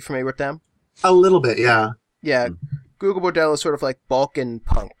 if you're familiar with them. A little bit, yeah. Yeah, Google Bordello is sort of like Balkan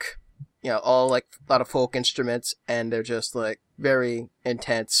punk. All like a lot of folk instruments, and they're just like very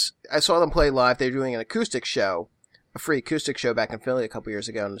intense. I saw them play live. They're doing an acoustic show, a free acoustic show back in Philly a couple years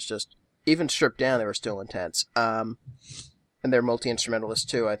ago, and it's just, even stripped down, they were still intense. And they're multi-instrumentalists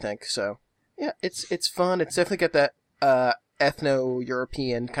too, I think. So yeah, it's fun. It's definitely got that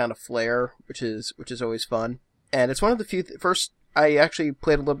ethno-European kind of flair, which is always fun. And it's one of the few first I actually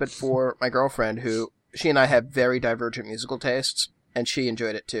played a little bit for my girlfriend, who she and I have very divergent musical tastes. and she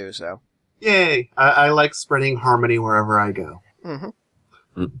enjoyed it too. So, Yay! I like spreading harmony wherever I go.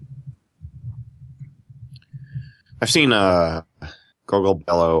 mm-hmm. I've seen Gogol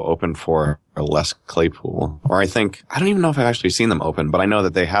Bello open for Les Claypool, or I don't even know if I've actually seen them open, but I know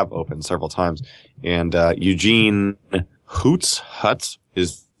that they have opened several times. And Eugene Hutz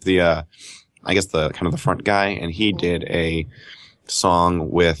is the I guess the kind of the front guy, and he did a song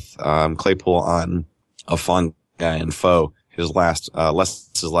with Claypool on A Fun Guy and Foe, his last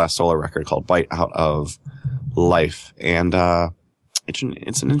solo record called Bite Out of Life, and it's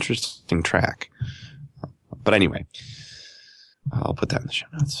an interesting track. But anyway, I'll put that in the show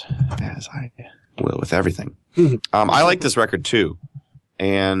notes, as I will with everything. I like this record too,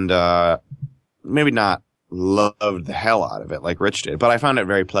 and maybe not loved the hell out of it like Rich did, but I found it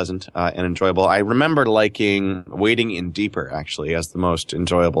very pleasant and enjoyable. I remember liking Wading In Deeper, actually, as the most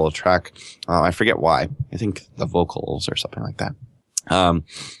enjoyable track. I forget why. I think the vocals or something like that.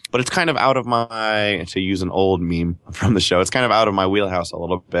 But it's kind of out of my, to use an old meme from the show, it's kind of out of my wheelhouse a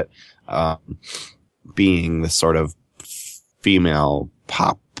little bit, being this sort of female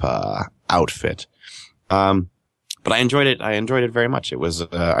pop outfit. But I enjoyed it. I enjoyed it very much. It was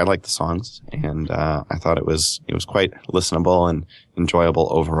I liked the songs, and I thought it was quite listenable and enjoyable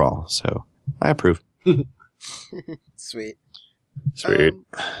overall. So I approve. Sweet. Yeah.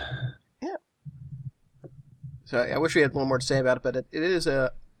 So I wish we had a little more to say about it, but it is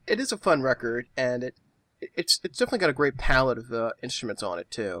a fun record, and it's definitely got a great palette of instruments on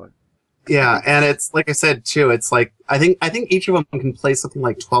it too. Yeah, and it's like I said too. It's like I think each of them can play something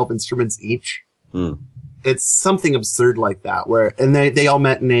like 12 instruments each. It's something absurd like that. And they all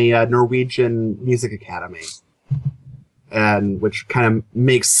met in a Norwegian music academy, and which kind of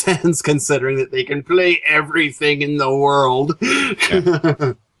makes sense considering that they can play everything in the world.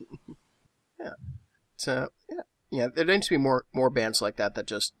 Yeah. So yeah, there needs to be more bands like that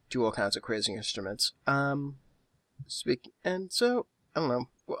just do all kinds of crazy instruments. And so I don't know.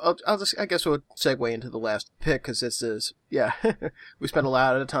 Well, I guess we'll segue into the last pick, because this is, we spent a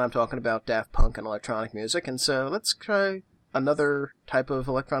lot of time talking about Daft Punk and electronic music, and so let's try another type of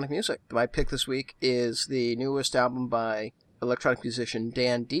electronic music. My pick this week is the newest album by electronic musician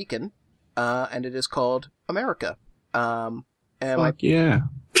Dan Deacon, and it is called America. Yeah.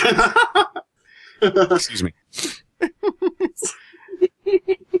 Excuse me.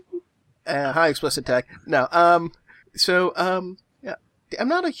 High explicit tag. No, I'm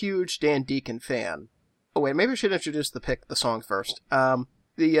not a huge Dan Deacon fan. Oh wait, maybe I should introduce the song first.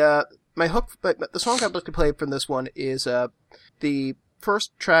 The song I'd like to play from this one is the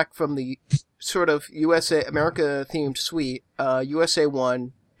first track from the sort of America themed suite. USA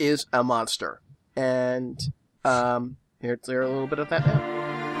 1 is a monster, and here's a little bit of that now.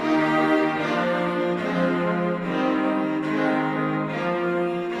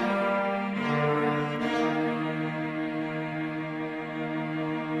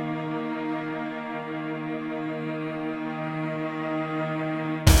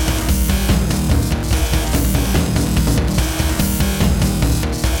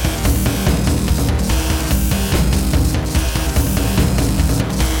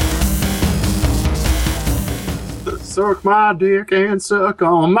 Suck my dick and suck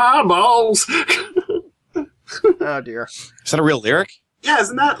on my balls. Oh dear. Is that a real lyric? Yeah,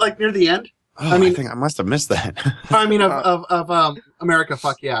 isn't that like near the end? Oh, I think I must have missed that. I mean, of America,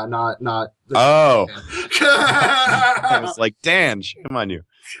 fuck yeah, not. Oh. I was like, Dan, shame on you.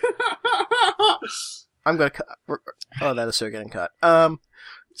 I'm gonna cut. Oh, that is so getting cut.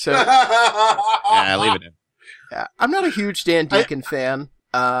 So Yeah, leave it in. Yeah, I'm not a huge Dan Deacon fan.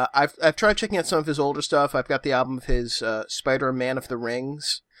 I've tried checking out some of his older stuff. I've got the album of his Spider-Man of the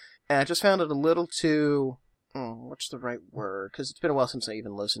Rings, and I just found it a little too. What's the right word? Because it's been a while since I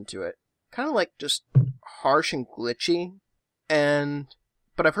even listened to it. Kind of like just harsh and glitchy,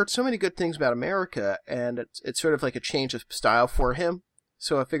 but I've heard so many good things about America, and it's sort of like a change of style for him.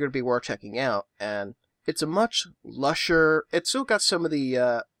 So I figured it'd be worth checking out, and it's a much lusher. It's still got some of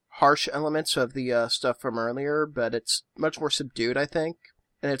the harsh elements of the stuff from earlier, but it's much more subdued, I think.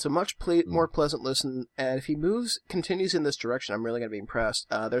 And it's a much more pleasant listen, and if he continues in this direction, I'm really going to be impressed.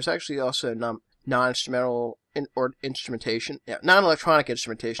 There's actually also non-instrumental instrumentation, non-electronic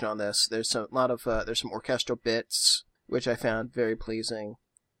instrumentation on this. There's some orchestral bits, which I found very pleasing.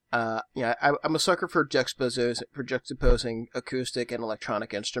 I'm a sucker for juxtaposing acoustic and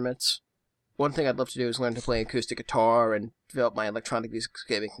electronic instruments. One thing I'd love to do is learn to play acoustic guitar and develop my electronic music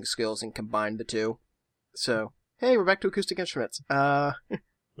making skills and combine the two. So, hey, we're back to acoustic instruments.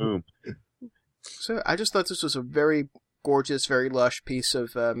 Boom. So I just thought this was a very gorgeous, very lush piece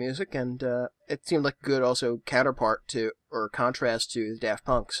of music, and it seemed like a good also counterpart to, or contrast to Daft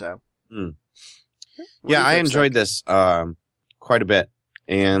Punk, so. Mm. What Yeah, do you I think, enjoyed Zach? this quite a bit,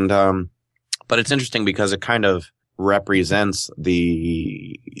 and but it's interesting because it kind of represents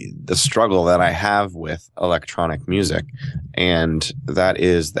the struggle that I have with electronic music, and that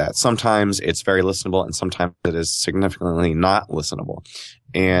is that sometimes it's very listenable and sometimes it is significantly not listenable.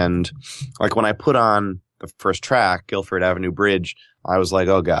 And like when I put on the first track, Guilford Avenue Bridge, I was like,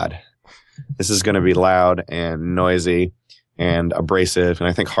 oh God, this is going to be loud and noisy and abrasive. And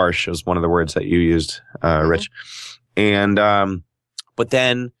I think harsh was one of the words that you used, Rich. And, but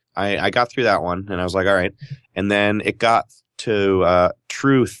then I got through that one and I was like, all right. And then it got to,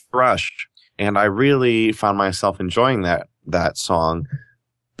 True Thrush. And I really found myself enjoying that song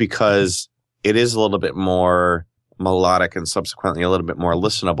because it is a little bit more melodic and subsequently a little bit more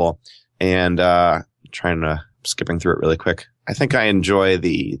listenable. And, skipping through it really quick. I think I enjoy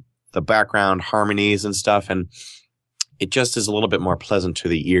the background harmonies and stuff, and it just is a little bit more pleasant to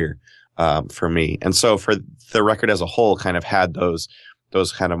the ear for me. And so for the record as a whole, kind of had those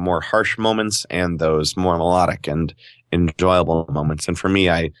kind of more harsh moments and those more melodic and enjoyable moments. And for me,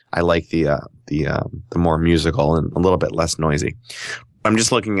 I like the more musical and a little bit less noisy. I'm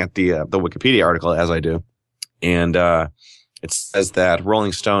just looking at the Wikipedia article as I do, and it says that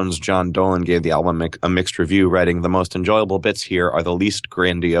Rolling Stone's John Dolan gave the album a mixed review, writing, "The most enjoyable bits here are the least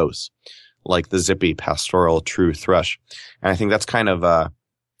grandiose, like the zippy pastoral True Thrush." And I think that's kind of an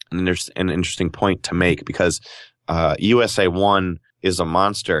interesting point to make because USA 1 is a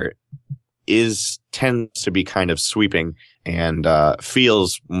Monster tends to be kind of sweeping and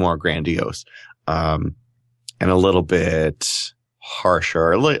feels more grandiose and a little bit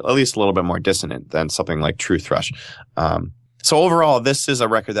harsher, or at least a little bit more dissonant than something like True Thrush. So overall, this is a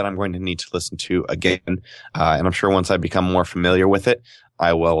record that I'm going to need to listen to again. And I'm sure once I become more familiar with it,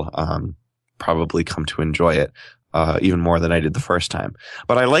 I will probably come to enjoy it even more than I did the first time.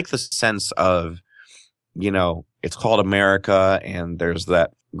 But I like the sense of, it's called America, and there's that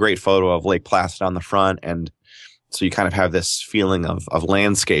great photo of Lake Placid on the front. And so you kind of have this feeling of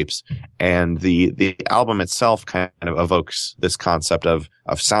landscapes. And the album itself kind of evokes this concept of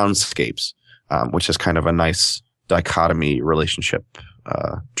soundscapes, which is kind of a nice dichotomy relationship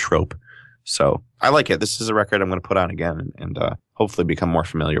trope. So I like it. This is a record I'm going to put on again and hopefully become more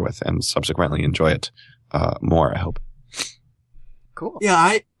familiar with and subsequently enjoy it more, I hope. Cool. Yeah,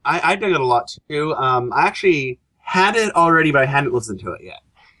 I dug it a lot too. I actually had it already, but I hadn't listened to it yet.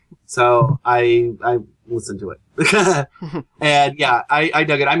 So I listened to it. And yeah, I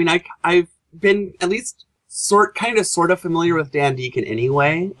dug it. I mean, I've been at least sort of familiar with Dan Deacon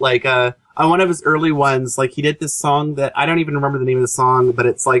anyway. Like, on one of his early ones, like he did this song that I don't even remember the name of the song, but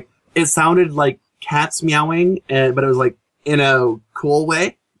it's like, it sounded like cats meowing, but it was like in a cool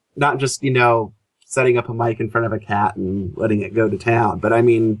way, not just, setting up a mic in front of a cat and letting it go to town, but I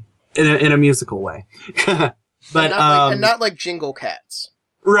mean, in a musical way. But, and not like Jingle Cats.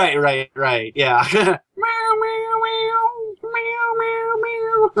 Right, yeah. Meow, meow, meow, meow,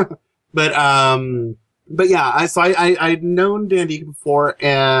 meow. But yeah, I'd known Dan Deacon before,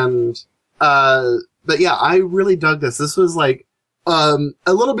 and but yeah, I really dug this. This was like a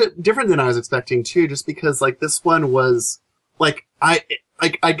little bit different than I was expecting too, just because like this one was like I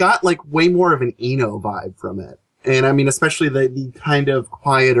got like way more of an Eno vibe from it, and I mean especially the kind of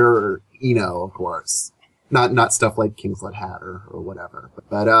quieter Eno, of course, not stuff like King's Lead Hat or whatever,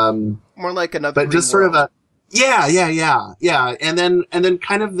 but more like another. But just sort of a yeah, and then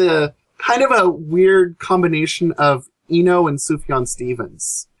kind of a weird combination of Eno and Sufjan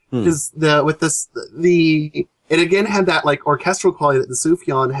Stevens. Because it again had that like orchestral quality that the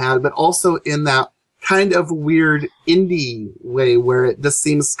Sufjan had, but also in that kind of weird indie way where it just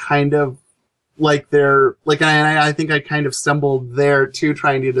seems kind of like they're like, I think I kind of stumbled there too,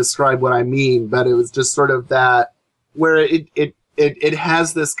 trying to describe what I mean, but it was just sort of that where it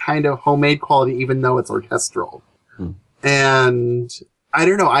has this kind of homemade quality, even though it's orchestral. And I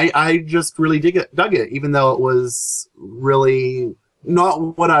don't know, I just really dug it, even though it was really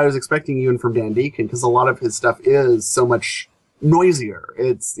not what I was expecting even from Dan Deacon, because a lot of his stuff is so much noisier.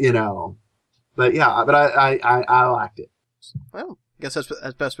 It's, but yeah, but I liked it. Well, I guess that's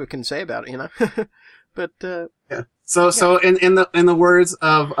as best we can say about it, But, yeah. So in the words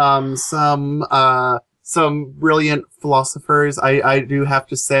of, some brilliant philosophers, I do have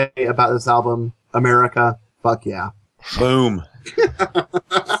to say about this album, America, fuck yeah. Boom.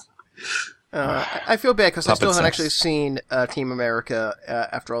 I feel bad because I still haven't sex. actually seen Team America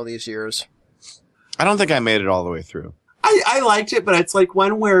after all these years. I don't think I made it all the way through. I liked it, but it's like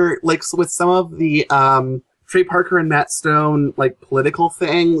one where, like, with some of the Trey Parker and Matt Stone, like, political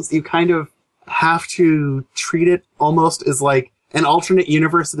things, you kind of have to treat it almost as, like, an alternate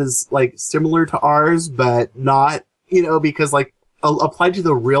universe that is, like, similar to ours, but not, because, like, applied to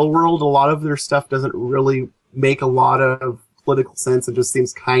the real world, a lot of their stuff doesn't really make a lot of political sense. It just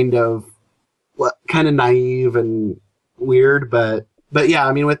seems kind of naive and weird, but yeah,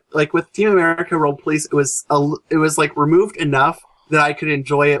 I mean, with Team America World Police, it was like removed enough that I could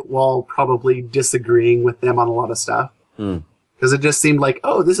enjoy it while probably disagreeing with them on a lot of stuff. Because it just seemed like,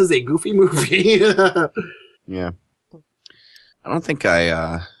 oh, this is a goofy movie. Yeah. I don't think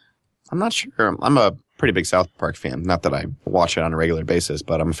I'm not sure. I'm a pretty big South Park fan. Not that I watch it on a regular basis,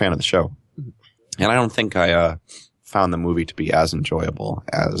 but I'm a fan of the show. And I don't think I found the movie to be as enjoyable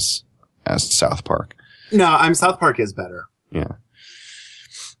as South Park. No, South Park is better. Yeah.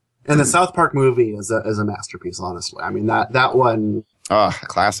 And the South Park movie is a masterpiece, honestly. I mean, that one... Oh,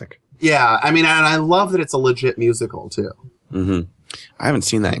 classic. Yeah, I mean, and I love that it's a legit musical, too. Mm-hmm. I haven't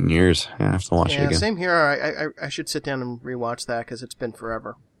seen that in years. I have to watch it again. Same here. I should sit down and rewatch that because it's been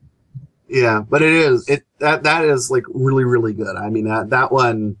forever. Yeah, but it is. That is, like, really, really good. I mean, that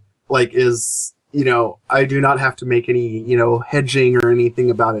one, like, is... I do not have to make any, hedging or anything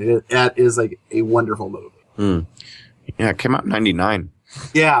about it. That is, like, a wonderful movie. Yeah, it came out in 99.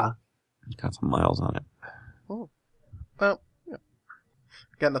 Yeah. It's got some miles on it. Oh. Well,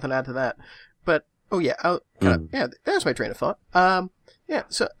 got nothing to add to that. But, there's my train of thought.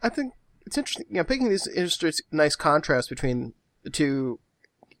 So I think it's interesting, picking these nice contrast between the two,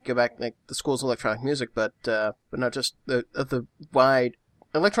 go back, like, the schools of electronic music, but not just the wide,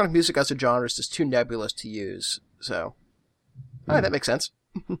 electronic music as a genre is just too nebulous to use, so, that makes sense.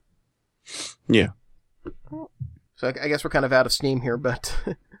 Yeah. So I guess we're kind of out of steam here, but...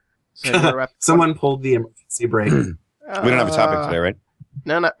 Someone pulled the emergency brake. We don't have a topic today, right?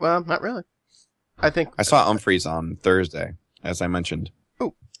 No, not really. I saw Humphreys on Thursday, as I mentioned.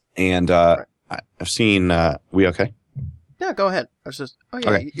 Oh. And right. I've seen... we okay? Yeah, go ahead. I was just... Oh, yeah,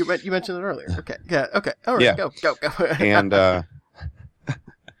 okay. you mentioned it earlier. Okay, yeah, okay. All right, yeah. Go.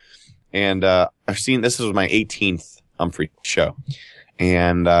 And I've seen... This is my 18th Humphreys show.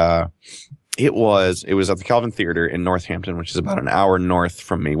 And... It was at the Calvin Theater in Northampton, which is about an hour north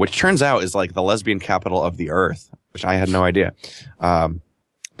from me, which turns out is like the lesbian capital of the earth, which I had no idea.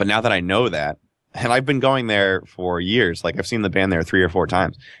 But now that I know that, and I've been going there for years, like I've seen the band there 3 or 4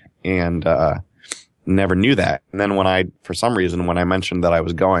 times and never knew that. And then for some reason, when I mentioned that I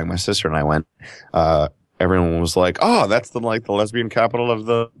was going, my sister and I went, everyone was like, oh, that's the lesbian capital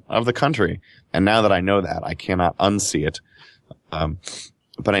of the country. And now that I know that, I cannot unsee it.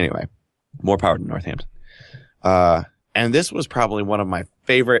 But anyway. More power to Northampton. And this was probably one of my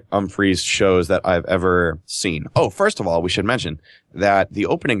favorite Humphreys shows that I've ever seen. Oh, first of all, we should mention that the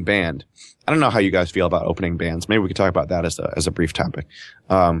opening band, I don't know how you guys feel about opening bands. Maybe we could talk about that as a brief topic.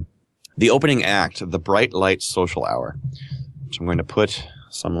 The opening act, the Bright Light Social Hour, which I'm going to put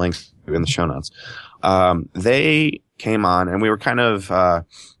some links in the show notes. They came on and we were kind of,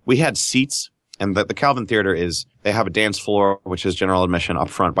 we had seats. And the Calvin Theater they have a dance floor, which is general admission up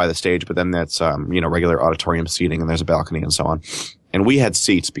front by the stage, but then that's, regular auditorium seating and there's a balcony and so on. And we had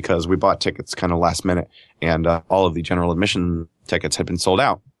seats because we bought tickets kind of last minute and, all of the general admission tickets had been sold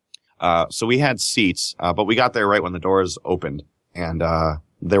out. So we had seats, but we got there right when the doors opened and,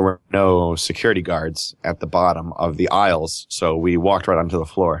 there were no security guards at the bottom of the aisles. So we walked right onto the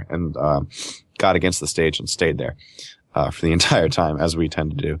floor and, got against the stage and stayed there, for the entire time, as we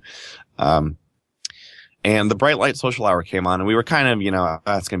tend to do. And the Bright Light Social Hour came on, and we were kind of,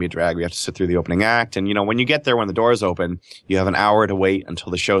 it's going to be a drag. We have to sit through the opening act. And, when you get there, when the doors open, you have an hour to wait until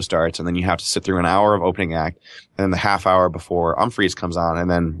the show starts, and then you have to sit through an hour of opening act, and then the half hour before Humphreys comes on,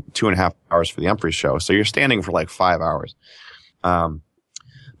 and then 2.5 hours for the Humphreys show. So you're standing for like 5 hours.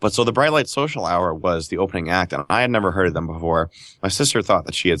 But so the Bright Light Social Hour was the opening act, and I had never heard of them before. My sister thought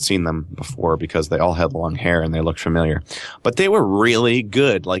that she had seen them before because they all had long hair and they looked familiar. But they were really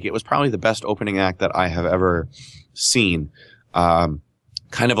good. Like, it was probably the best opening act that I have ever seen. Kind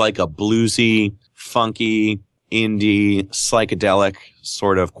of like a bluesy, funky, indie, psychedelic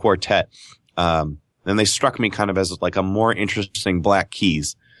sort of quartet. And they struck me kind of as like a more interesting Black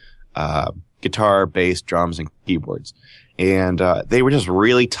Keys. Guitar, bass, drums, and keyboards. And they were just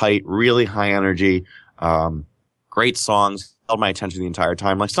really tight, really high energy, great songs, held my attention the entire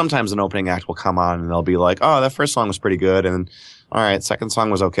time. Like sometimes an opening act will come on and they'll be like, oh, that first song was pretty good. And all right, second song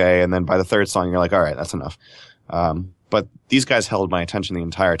was okay. And then by the third song, you're like, all right, that's enough. But these guys held my attention the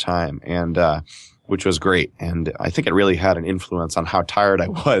entire time and which was great. And I think it really had an influence on how tired I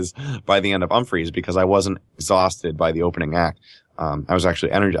was by the end of Humphreys because I wasn't exhausted by the opening act. I was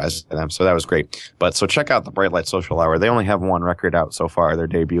actually energized by them, so that was great. But so check out the Bright Light Social Hour. They only have one record out so far, their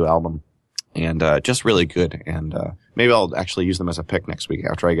debut album, and just really good. And maybe I'll actually use them as a pick next week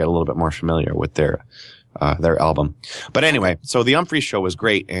after I get a little bit more familiar with their album. But anyway, so the Umphrey's show was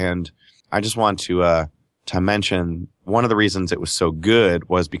great, and I just want to mention one of the reasons it was so good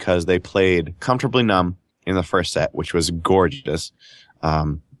was because they played Comfortably Numb in the first set, which was gorgeous.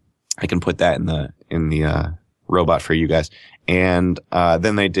 I can put that in the robot for you guys. And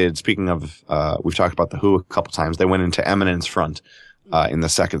then they did, speaking of, we've talked about The Who a couple times, they went into Eminence Front in the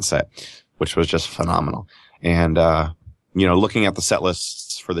second set, which was just phenomenal. And, looking at the set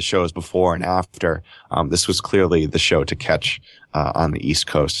lists for the shows before and after, this was clearly the show to catch on the East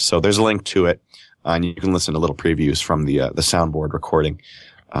Coast. So there's a link to it, and you can listen to little previews from the soundboard recording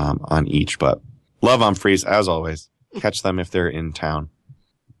on each. But love Umphrey's, as always. Catch them if they're in town.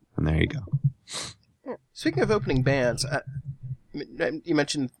 And there you go. Speaking of opening bands, you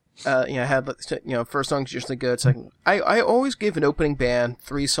mentioned, first song's usually good. Second, I always give an opening band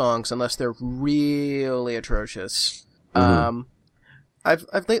 3 songs unless they're really atrocious. Mm-hmm.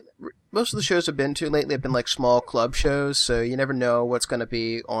 Most of the shows I've been to lately have been like small club shows, so you never know what's going to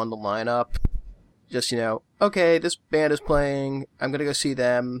be on the lineup. Just, okay, this band is playing, I'm going to go see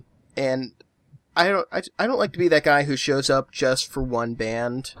them, and I don't like to be that guy who shows up just for one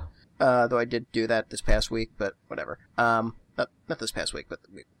band. Though I did do that this past week, but whatever. Not this past week, but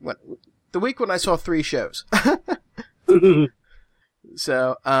the week when I saw 3 shows.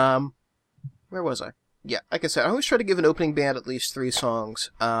 So, where was I? Yeah, like I said, I always try to give an opening band at least 3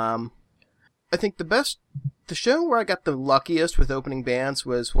 songs. I think the show where I got the luckiest with opening bands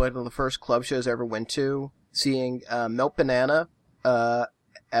was one of the first club shows I ever went to, seeing Melt Banana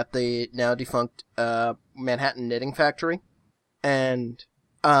at the now defunct Manhattan Knitting Factory. And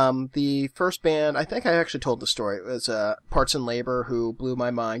the first band, I think I actually told the story, it was Parts and Labor, who blew my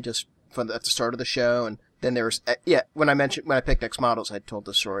mind just at the start of the show. And then there was, when I picked X Models, I told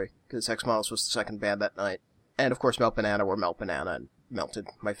the story, because X Models was the second band that night. And of course Melt Banana were Melt Banana and melted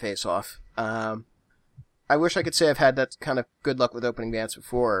my face off. I wish I could say I've had that kind of good luck with opening bands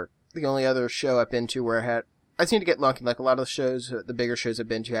before. The only other show I've been to where I seem to get lucky, like a lot of the shows, the bigger shows I've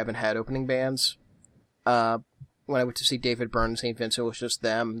been to haven't had opening bands. When I went to see David Byrne and St. Vincent, it was just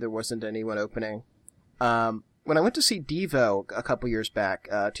them. There wasn't anyone opening. When I went to see Devo a couple years back,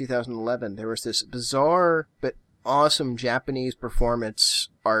 2011, there was this bizarre but awesome Japanese performance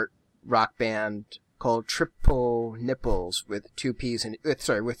art rock band called Triple Nipples with 3 P's in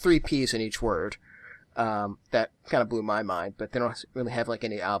each word. That kind of blew my mind, but they don't really have like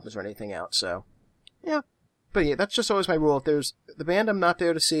any albums or anything out, so yeah. But yeah, that's just always my rule. If there's the band I'm not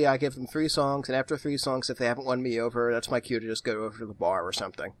there to see, I give them 3 songs, and after 3 songs, if they haven't won me over, that's my cue to just go over to the bar or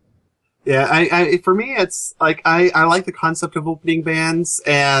something. Yeah, I for me, it's like I like the concept of opening bands,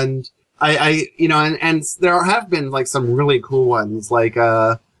 and I there have been like some really cool ones,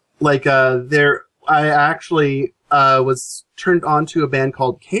 I actually was turned on to a band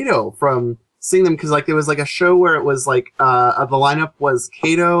called Kato from seeing them, because like there was like a show where it was like the lineup was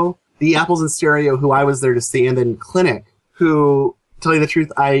Kato, The Apples in Stereo, who I was there to see, and then Clinic, who, to tell you the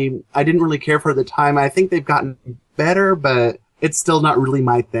truth, I didn't really care for at the time. I think they've gotten better, but it's still not really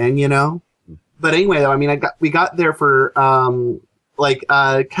my thing, But anyway, though, I mean, we got there for kind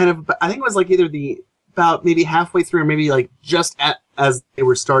of, I think it was like either about maybe halfway through, or maybe like just as they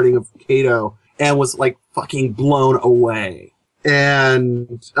were starting of Kato, and was like fucking blown away,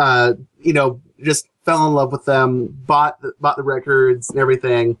 and just fell in love with them, bought the records and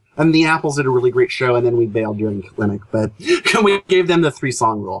everything. And the Apples did a really great show, and then we bailed during Clinic, but we gave them the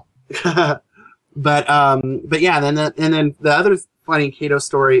 3-song rule. But yeah, and then the other funny Kato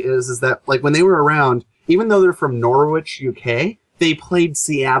story is that like when they were around, even though they're from Norwich, UK, they played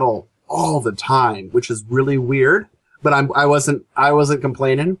Seattle all the time, which is really weird. But I wasn't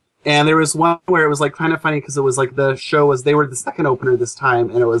complaining. And there was one where it was like kind of funny, because it was like the show was, they were the second opener this time,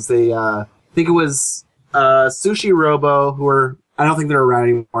 and it was I think it was Sushi Robo, who were, I don't think they're around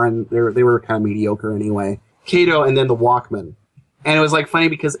anymore, and they were kind of mediocre anyway. Kato, and then the Walkmen. And it was like funny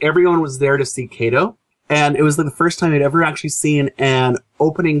because everyone was there to see Kato, and it was like the first time I'd ever actually seen an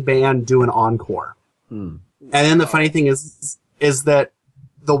opening band do an encore. And then the funny thing is that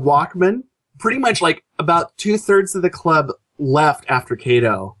the Walkmen, pretty much like about 2/3 of the club left after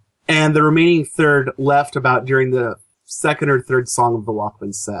Kato, and the remaining third left about during the second or third song of the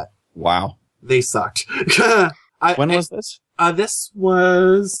Walkman set. Wow. They sucked. When was this? This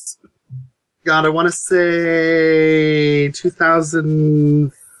was, God, I want to say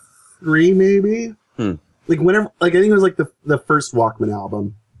 2003, maybe. Like whenever, like I think it was like the first Walkman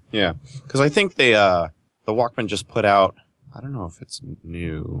album. Yeah, because I think the Walkman just put out I don't know if it's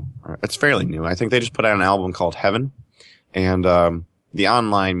new. It's fairly new. I think they just put out an album called Heaven, and the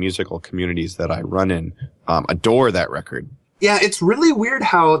online musical communities that I run in adore that record. Yeah, it's really weird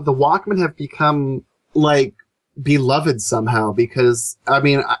how the Walkmen have become like beloved somehow, because I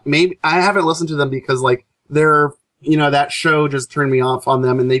mean, maybe I haven't listened to them because like they're, you know, that show just turned me off on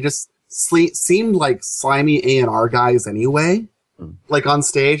them, and they just seemed like slimy A&R guys anyway, like on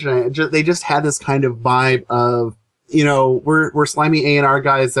stage, and they just had this kind of vibe of, you know, we're slimy A&R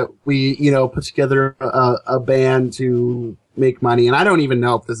guys that we, you know, put together a band to make money, and I don't even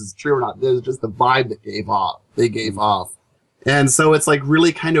know if this is true or not. This is just the vibe that they gave off. And so it's like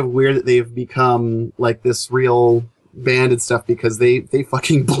really kind of weird that they've become like this real band and stuff, because they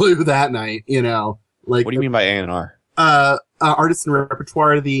fucking blew that night, you know. Like, what do you mean by A&R? Artists and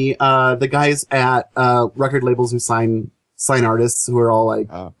repertoire. The guys at record labels who sign artists who are all like,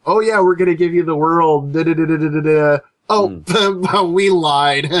 oh yeah, we're gonna give you the world. Da, da, da, da, da, da. Oh, we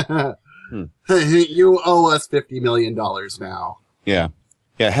lied. You owe us $50 million now. Yeah.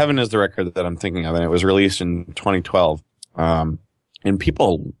 Heaven is the record that I'm thinking of, and it was released in 2012. And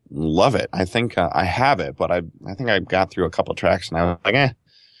people love it. I think I have it, but I think I got through a couple of tracks and I was like,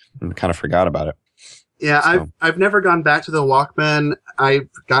 and kind of forgot about it. Yeah, so. I've never gone back to the Walkmen. I've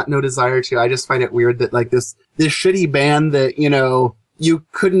got no desire to. I just find it weird that like this shitty band that, you know, you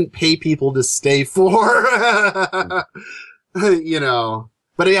couldn't pay people to stay for, you know.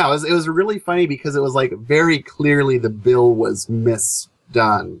 But yeah, it was really funny because it was like very clearly the bill was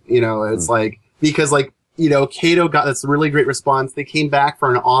misdone. You know, it's like, because like, you know, Kato got this really great response. They came back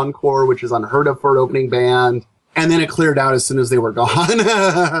for an encore, which is unheard of for an opening band. And then it cleared out as soon as they were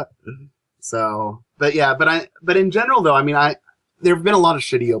gone. So, but yeah, but in general though, I mean, there have been a lot of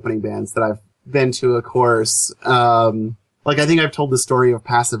shitty opening bands that I've been to, of course. Like I think I've told the story of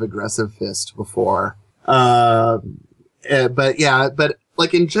Passive Aggressive Fist before. But yeah, but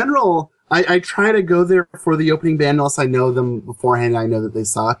like in general, I try to go there for the opening band unless I know them beforehand and I know that they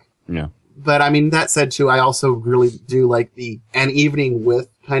suck. Yeah. But I mean, that said too, I also really do like the an evening with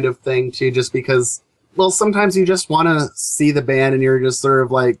kind of thing too, just because, well, sometimes you just want to see the band and you're just sort of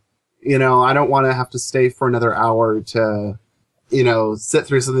like, you know, I don't want to have to stay for another hour to, you know, sit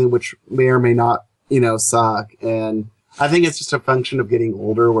through something which may or may not, you know, suck. And I think it's just a function of getting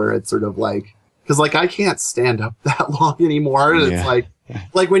older where it's sort of like, cause like I can't stand up that long anymore. Yeah. It's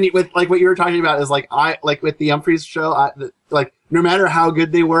like when you, with like what you were talking about is like, like with the Humphreys show, like no matter how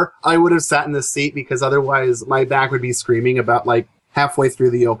good they were, I would have sat in the seat because otherwise my back would be screaming about like halfway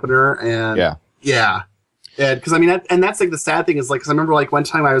through the opener. And yeah. And cause I mean, that's like the sad thing is like, cause I remember like one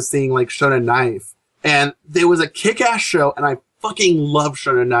time I was seeing like Shonen Knife and there was a kick-ass show and I fucking love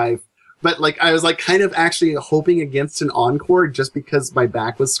Shonen Knife. But like, I was like kind of actually hoping against an encore just because my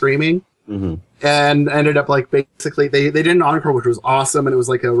back was screaming. Mm-hmm. And ended up like basically they did an encore, which was awesome. And it was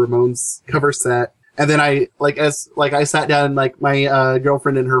like a Ramones cover set. And then I sat down and like my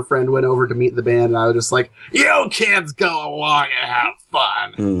girlfriend and her friend went over to meet the band. And I was just like, you kids go along and have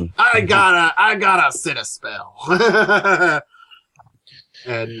fun. I gotta sit a spell.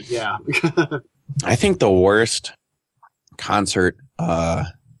 And yeah. I think the worst concert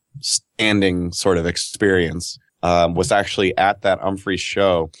standing sort of experience was actually at that Humphreys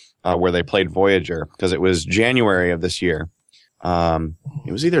show where they played Voyager, because it was January of this year.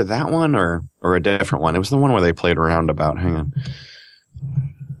 It was either that one or a different one. It was the one where they played Roundabout. Hang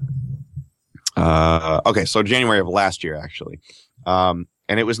on. Okay, so January of last year, actually. And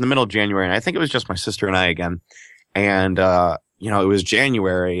it was in the middle of January, and I think it was just my sister and I again. And, you know, it was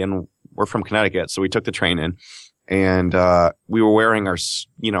January, and we're from Connecticut, so we took the train in. And we were wearing our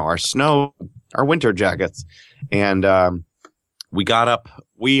winter jackets. And we got up.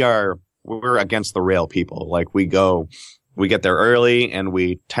 We're against the rail people. Like we get there early and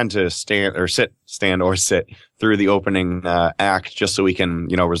we tend to stand or sit through the opening act just so we can,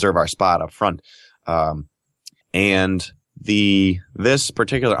 you know, reserve our spot up front. And this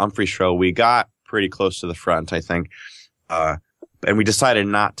particular Humphrey show, we got pretty close to the front, I think. And we decided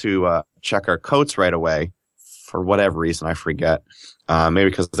not to check our coats right away for whatever reason, I forget. Maybe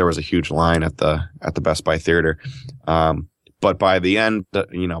because there was a huge line at the Best Buy Theater. But by the end,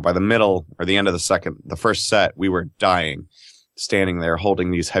 you know, by the middle or the end of the first set, we were dying, standing there holding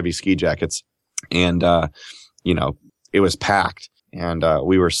these heavy ski jackets. And, you know, it was packed and,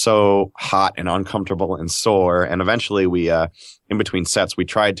 we were so hot and uncomfortable and sore. And eventually we, in between sets, we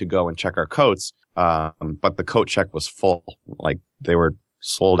tried to go and check our coats. But the coat check was full. Like they were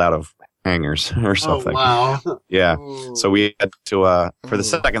sold out of hangers or something. Oh, wow. Yeah. So we had to, for the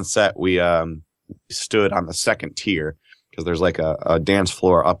second set, we, stood on the second tier, because there's like a dance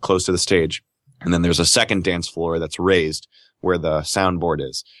floor up close to the stage. And then there's a second dance floor that's raised where the soundboard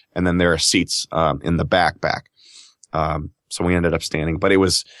is. And then there are seats in the back. So we ended up standing, but it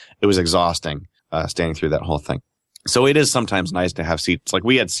was exhausting standing through that whole thing. So it is sometimes nice to have seats. Like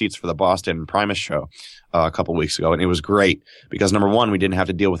we had seats for the Boston Primus show a couple weeks ago, and it was great because number one, we didn't have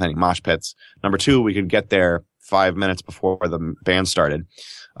to deal with any mosh pits. Number two, we could get there 5 minutes before the band started.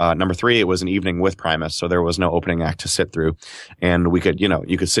 Number three, it was an evening with Primus, so there was no opening act to sit through. And we could,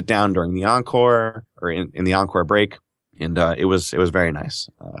 you could sit down during the encore or in the encore break. And it was very nice.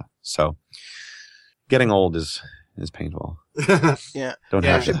 So getting old is painful. Yeah. Don't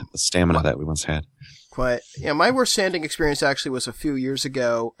have the stamina that we once had. Quite. Yeah, my worst standing experience actually was a few years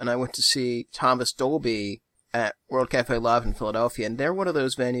ago, and I went to see Thomas Dolby at World Cafe Live in Philadelphia, and they're one of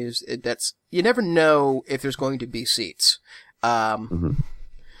those venues that's, you never know if there's going to be seats. I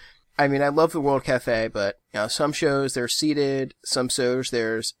mean, I love the World Cafe, but some shows they're seated, some shows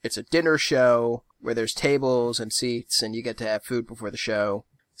it's a dinner show where there's tables and seats, and you get to have food before the show.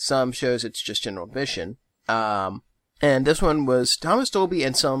 Some shows it's just general admission. And this one was Thomas Dolby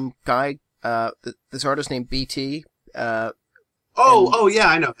and some guy, this artist named BT. Yeah,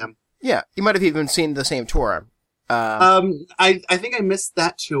 I know him. Yeah, you might have even seen the same tour. I think I missed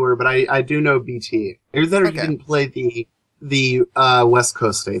that tour, but I do know BT. Either that or he didn't play the West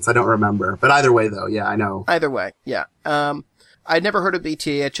Coast states. I don't remember. But either way, though, yeah, I know. Either way, yeah. I'd never heard of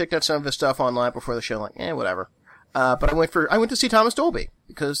BT. I checked out some of his stuff online before the show, like, whatever. But I went to see Thomas Dolby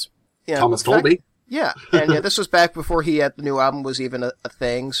because, Thomas Dolby? Yeah, and this was back before the new album was even a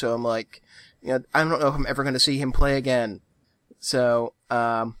thing, so I'm like, I don't know if I'm ever going to see him play again. So,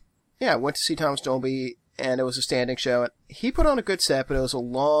 I went to see Thomas Dolby, and it was a standing show. And he put on a good set, but it was a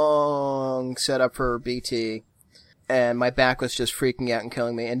long setup for BT, and my back was just freaking out and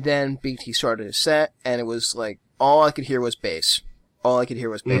killing me. And then BT started his set, and it was like, all I could hear was bass.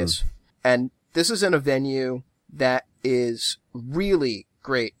 And this is in a venue that is really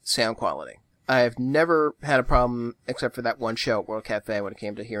great sound quality. I've never had a problem except for that one show at World Cafe when it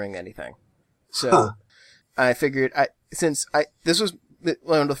came to hearing anything. So I figured this was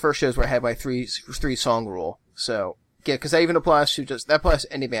one of the first shows where I had my three song rule. So because that even applies to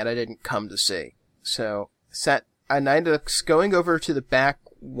any band I didn't come to see. So I ended up going over to the back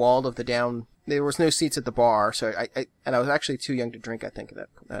wall of the down. There was no seats at the bar, so I was actually too young to drink. I think that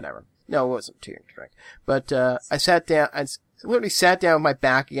whatever. No, it wasn't too young to drink. But I sat down. I literally sat down with my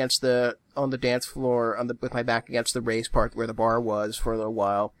back on the dance floor with my back against the raised part where the bar was for a little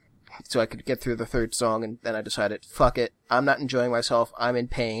while, so I could get through the third song. And then I decided, fuck it, I'm not enjoying myself. I'm in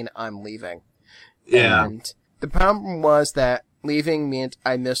pain. I'm leaving. Yeah. And the problem was that leaving meant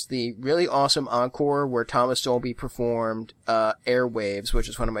I missed the really awesome encore where Thomas Dolby performed Airwaves, which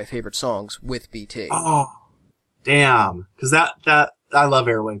is one of my favorite songs, with BT. Oh, damn. Because that I love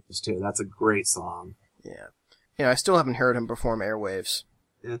Airwaves too. That's a great song. Yeah. I still haven't heard him perform Airwaves.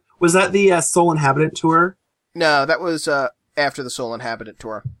 Yeah. Was that the Soul Inhabitant tour? No, that was after the Soul Inhabitant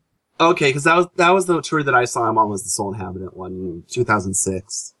tour. Okay, because that was the tour that I saw him on, was the Soul Inhabitant one in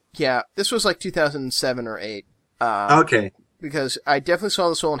 2006. Yeah, this was like 2007 or 8. Okay. Because I definitely saw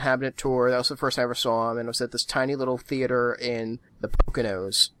the Soul Inhabitant tour. That was the first time I ever saw him, and it was at this tiny little theater in the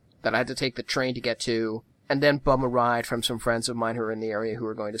Poconos that I had to take the train to get to, and then bum a ride from some friends of mine who were in the area who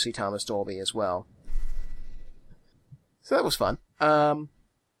were going to see Thomas Dolby as well. So that was fun.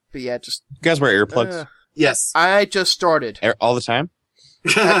 But yeah, just... You guys wear earplugs? Yes. I just started. All the time?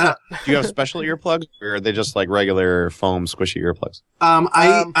 Do you have special earplugs, or are they just like regular foam squishy earplugs?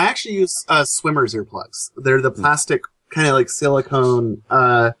 I actually use swimmer's earplugs. They're the plastic, kind of like silicone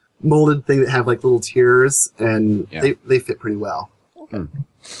molded thing that have like little tears, and they fit pretty well. Okay.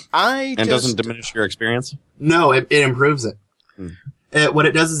 Doesn't diminish your experience? No, it improves it. What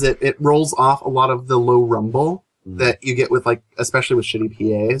it does is it rolls off a lot of the low rumble that you get with, like, especially with shitty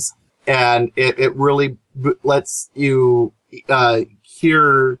PAs, and it really lets you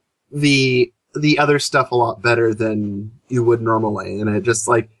hear the other stuff a lot better than you would normally, and it just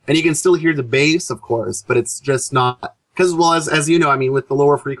and you can still hear the bass, of course, but it's just not, because, well, as you know, I mean, with the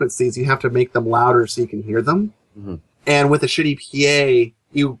lower frequencies, you have to make them louder so you can hear them, and with a shitty PA,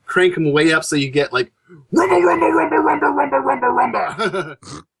 you crank them way up so you get like rumba rumba rumba rumba rumba rumba rumba.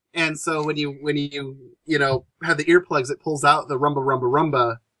 And so when you have the earplugs, it pulls out the rumba rumba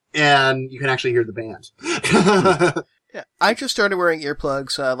rumba, and you can actually hear the band. Yeah, I just started wearing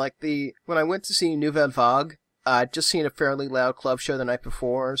earplugs. When I went to see Nouvelle Vague, I'd just seen a fairly loud club show the night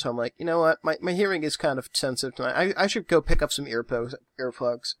before, so I'm like, you know what, my hearing is kind of sensitive tonight. I should go pick up some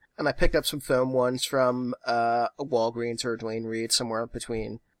earplugs. And I picked up some foam ones from a Walgreens or a Duane Reade, somewhere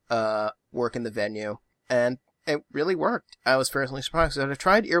between work and the venue. And it really worked. I was fairly surprised. I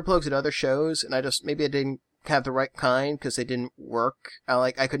tried earplugs at other shows, and maybe I didn't have the right kind because they didn't work.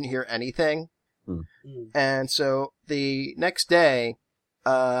 I couldn't hear anything. And so the next day,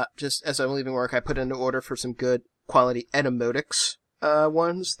 just as I'm leaving work, I put in an order for some good quality Etymotics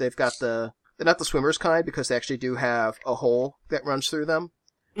ones. They're not the swimmer's kind because they actually do have a hole that runs through them.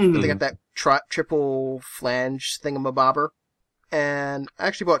 But they got that triple flange thingamabobber. And I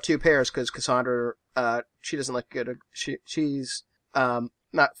actually bought 2 pairs because Cassandra, she doesn't like she's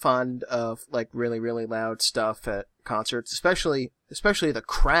not fond of like really, really loud stuff at concerts, especially the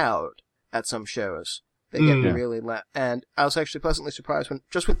crowd at some shows. They get really loud. And I was actually pleasantly surprised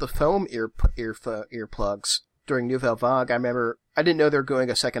just with the foam earplugs during Nouvelle Vague. I remember I didn't know they were going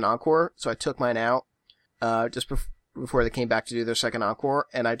a second encore, so I took mine out just before they came back to do their second encore,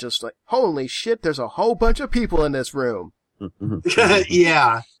 and I just like, holy shit, there's a whole bunch of people in this room.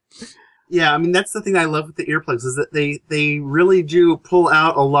 Yeah. Yeah, I mean, that's the thing I love with the earplugs is that they really do pull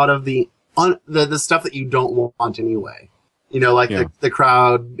out a lot of the stuff that you don't want anyway. You know, like the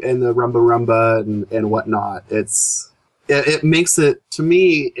crowd and the rumba and whatnot. It makes it, to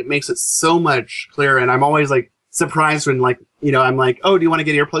me, it makes it so much clearer. And I'm always like surprised when like, you know, I'm like, oh, do you want to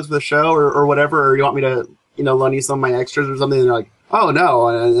get earplugs for the show or whatever? Or you want me to, you know, loan you some of my extras or something? And they're like, oh, no.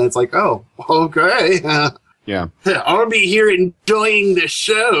 And it's like, oh, okay. Yeah. I'll be here enjoying the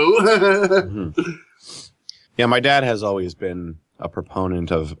show. Yeah, my dad has always been a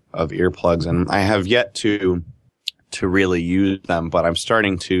proponent of earplugs, and I have yet to really use them, but I'm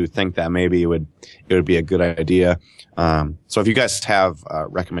starting to think that maybe it would be a good idea. So if you guys have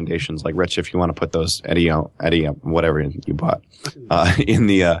recommendations, like Rich, if you want to put those Eddie, whatever you bought, in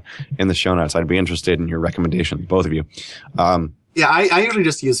the show notes, I'd be interested in your recommendations, both of you. Yeah, I usually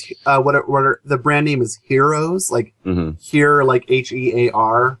just use what are the brand name is Heroes, like Hear, like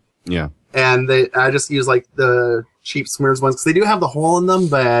HEAR. Yeah, and I just use like the cheap Smears ones because they do have the hole in them,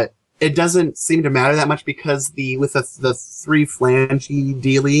 but it doesn't seem to matter that much because with the 3 flangey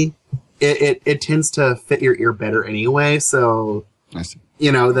dealy, it tends to fit your ear better anyway. So I see.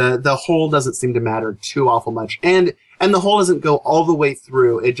 You know, the hole doesn't seem to matter too awful much, and the hole doesn't go all the way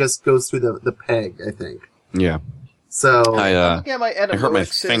through; it just goes through the peg, I think. Yeah. So I hurt my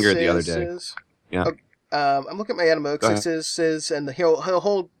finger the other day. Yeah. I'm looking at my Etymotics and the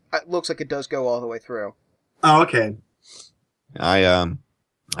hole looks like it does go all the way through. Oh, okay. I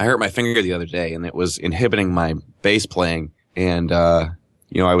hurt my finger the other day, and it was inhibiting my bass playing. And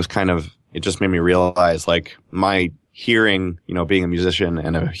you know, I was it just made me realize, like, my hearing, you know, being a musician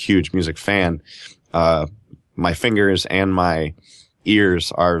and a huge music fan, my fingers and my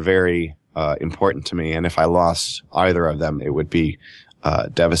ears are very important to me, and if I lost either of them, it would be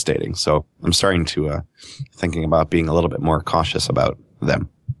devastating. So I'm starting to thinking about being a little bit more cautious about them.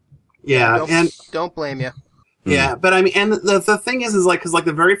 Yeah, don't blame you. Yeah, but I mean, and the thing is like, because like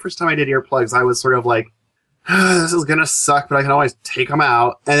the very first time I did earplugs, I was sort of like, this is gonna suck, but I can always take them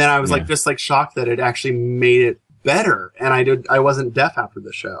out. And then I was like, just like shocked that it actually made it better, and I wasn't deaf after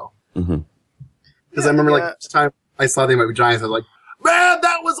the show. Because I remember like this time I saw the Movie Giants, I was like, man,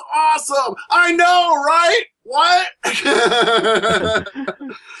 that was awesome! I know, right? What?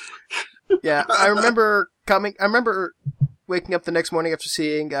 Yeah, I remember waking up the next morning after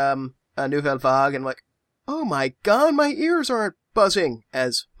seeing Nouvelle Vague and like, oh my god, my ears aren't buzzing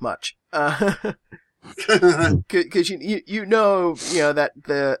as much. Because you know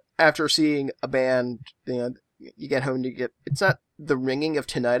that after seeing a band, you know, you get home and it's not the ringing of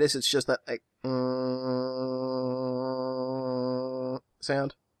tinnitus, it's just that like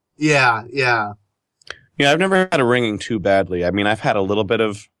sound. Yeah. Yeah, I've never had a ringing too badly. I mean, I've had a little bit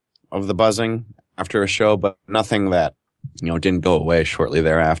of the buzzing after a show, but nothing that, you know, didn't go away shortly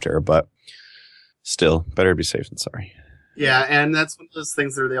thereafter. But still, better be safe than sorry. Yeah, and that's one of those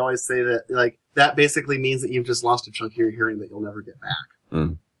things where they always say that, like, that basically means that you've just lost a chunk of your hearing that you'll never get back.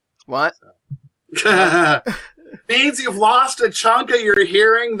 What? So. Means you've lost a chunk of your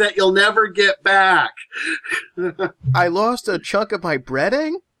hearing that you'll never get back. I lost a chunk of my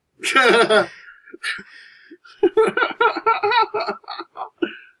breading?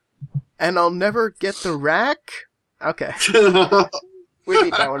 And I'll never get the rack? Okay. We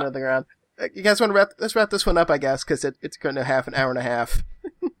beat that one on the ground. You guys want to let's wrap this one up, I guess, because it's going to have an hour and a half.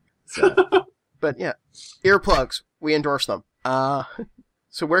 But yeah, earplugs, we endorse them.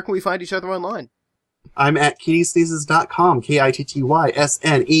 So where can we find each other online? I'm at kittysneezes.com,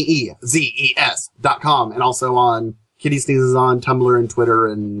 KITTYSNEEZES.com, and also on Kitty Sneezes on Tumblr and Twitter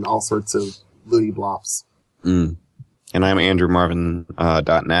and all sorts of loony blops. And I'm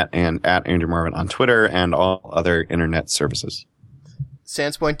AndrewMarvin.net and at Andrew Marvin on Twitter and all other internet services.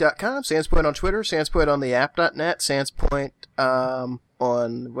 Sanspoint.com, Sanspoint on Twitter, Sanspoint on the app.net, Sanspoint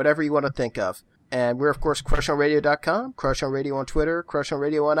on whatever you want to think of. And we're, of course, CrushOnRadio.com, Crush on Radio on Twitter, Crush on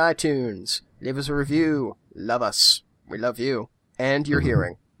Radio on iTunes. Leave us a review. Love us. We love you. And your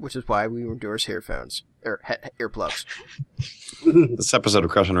hearing, which is why we endorse earphones. Earplugs. This episode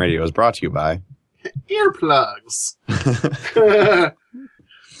of Crush on Radio is brought to you by... Earplugs.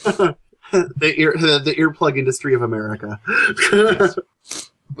 the earplug industry of America.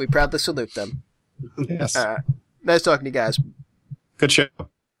 We proudly salute them. Yes. Nice talking to you guys. Good show.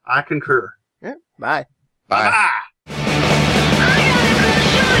 I concur. Yeah, bye. Bye. Bye.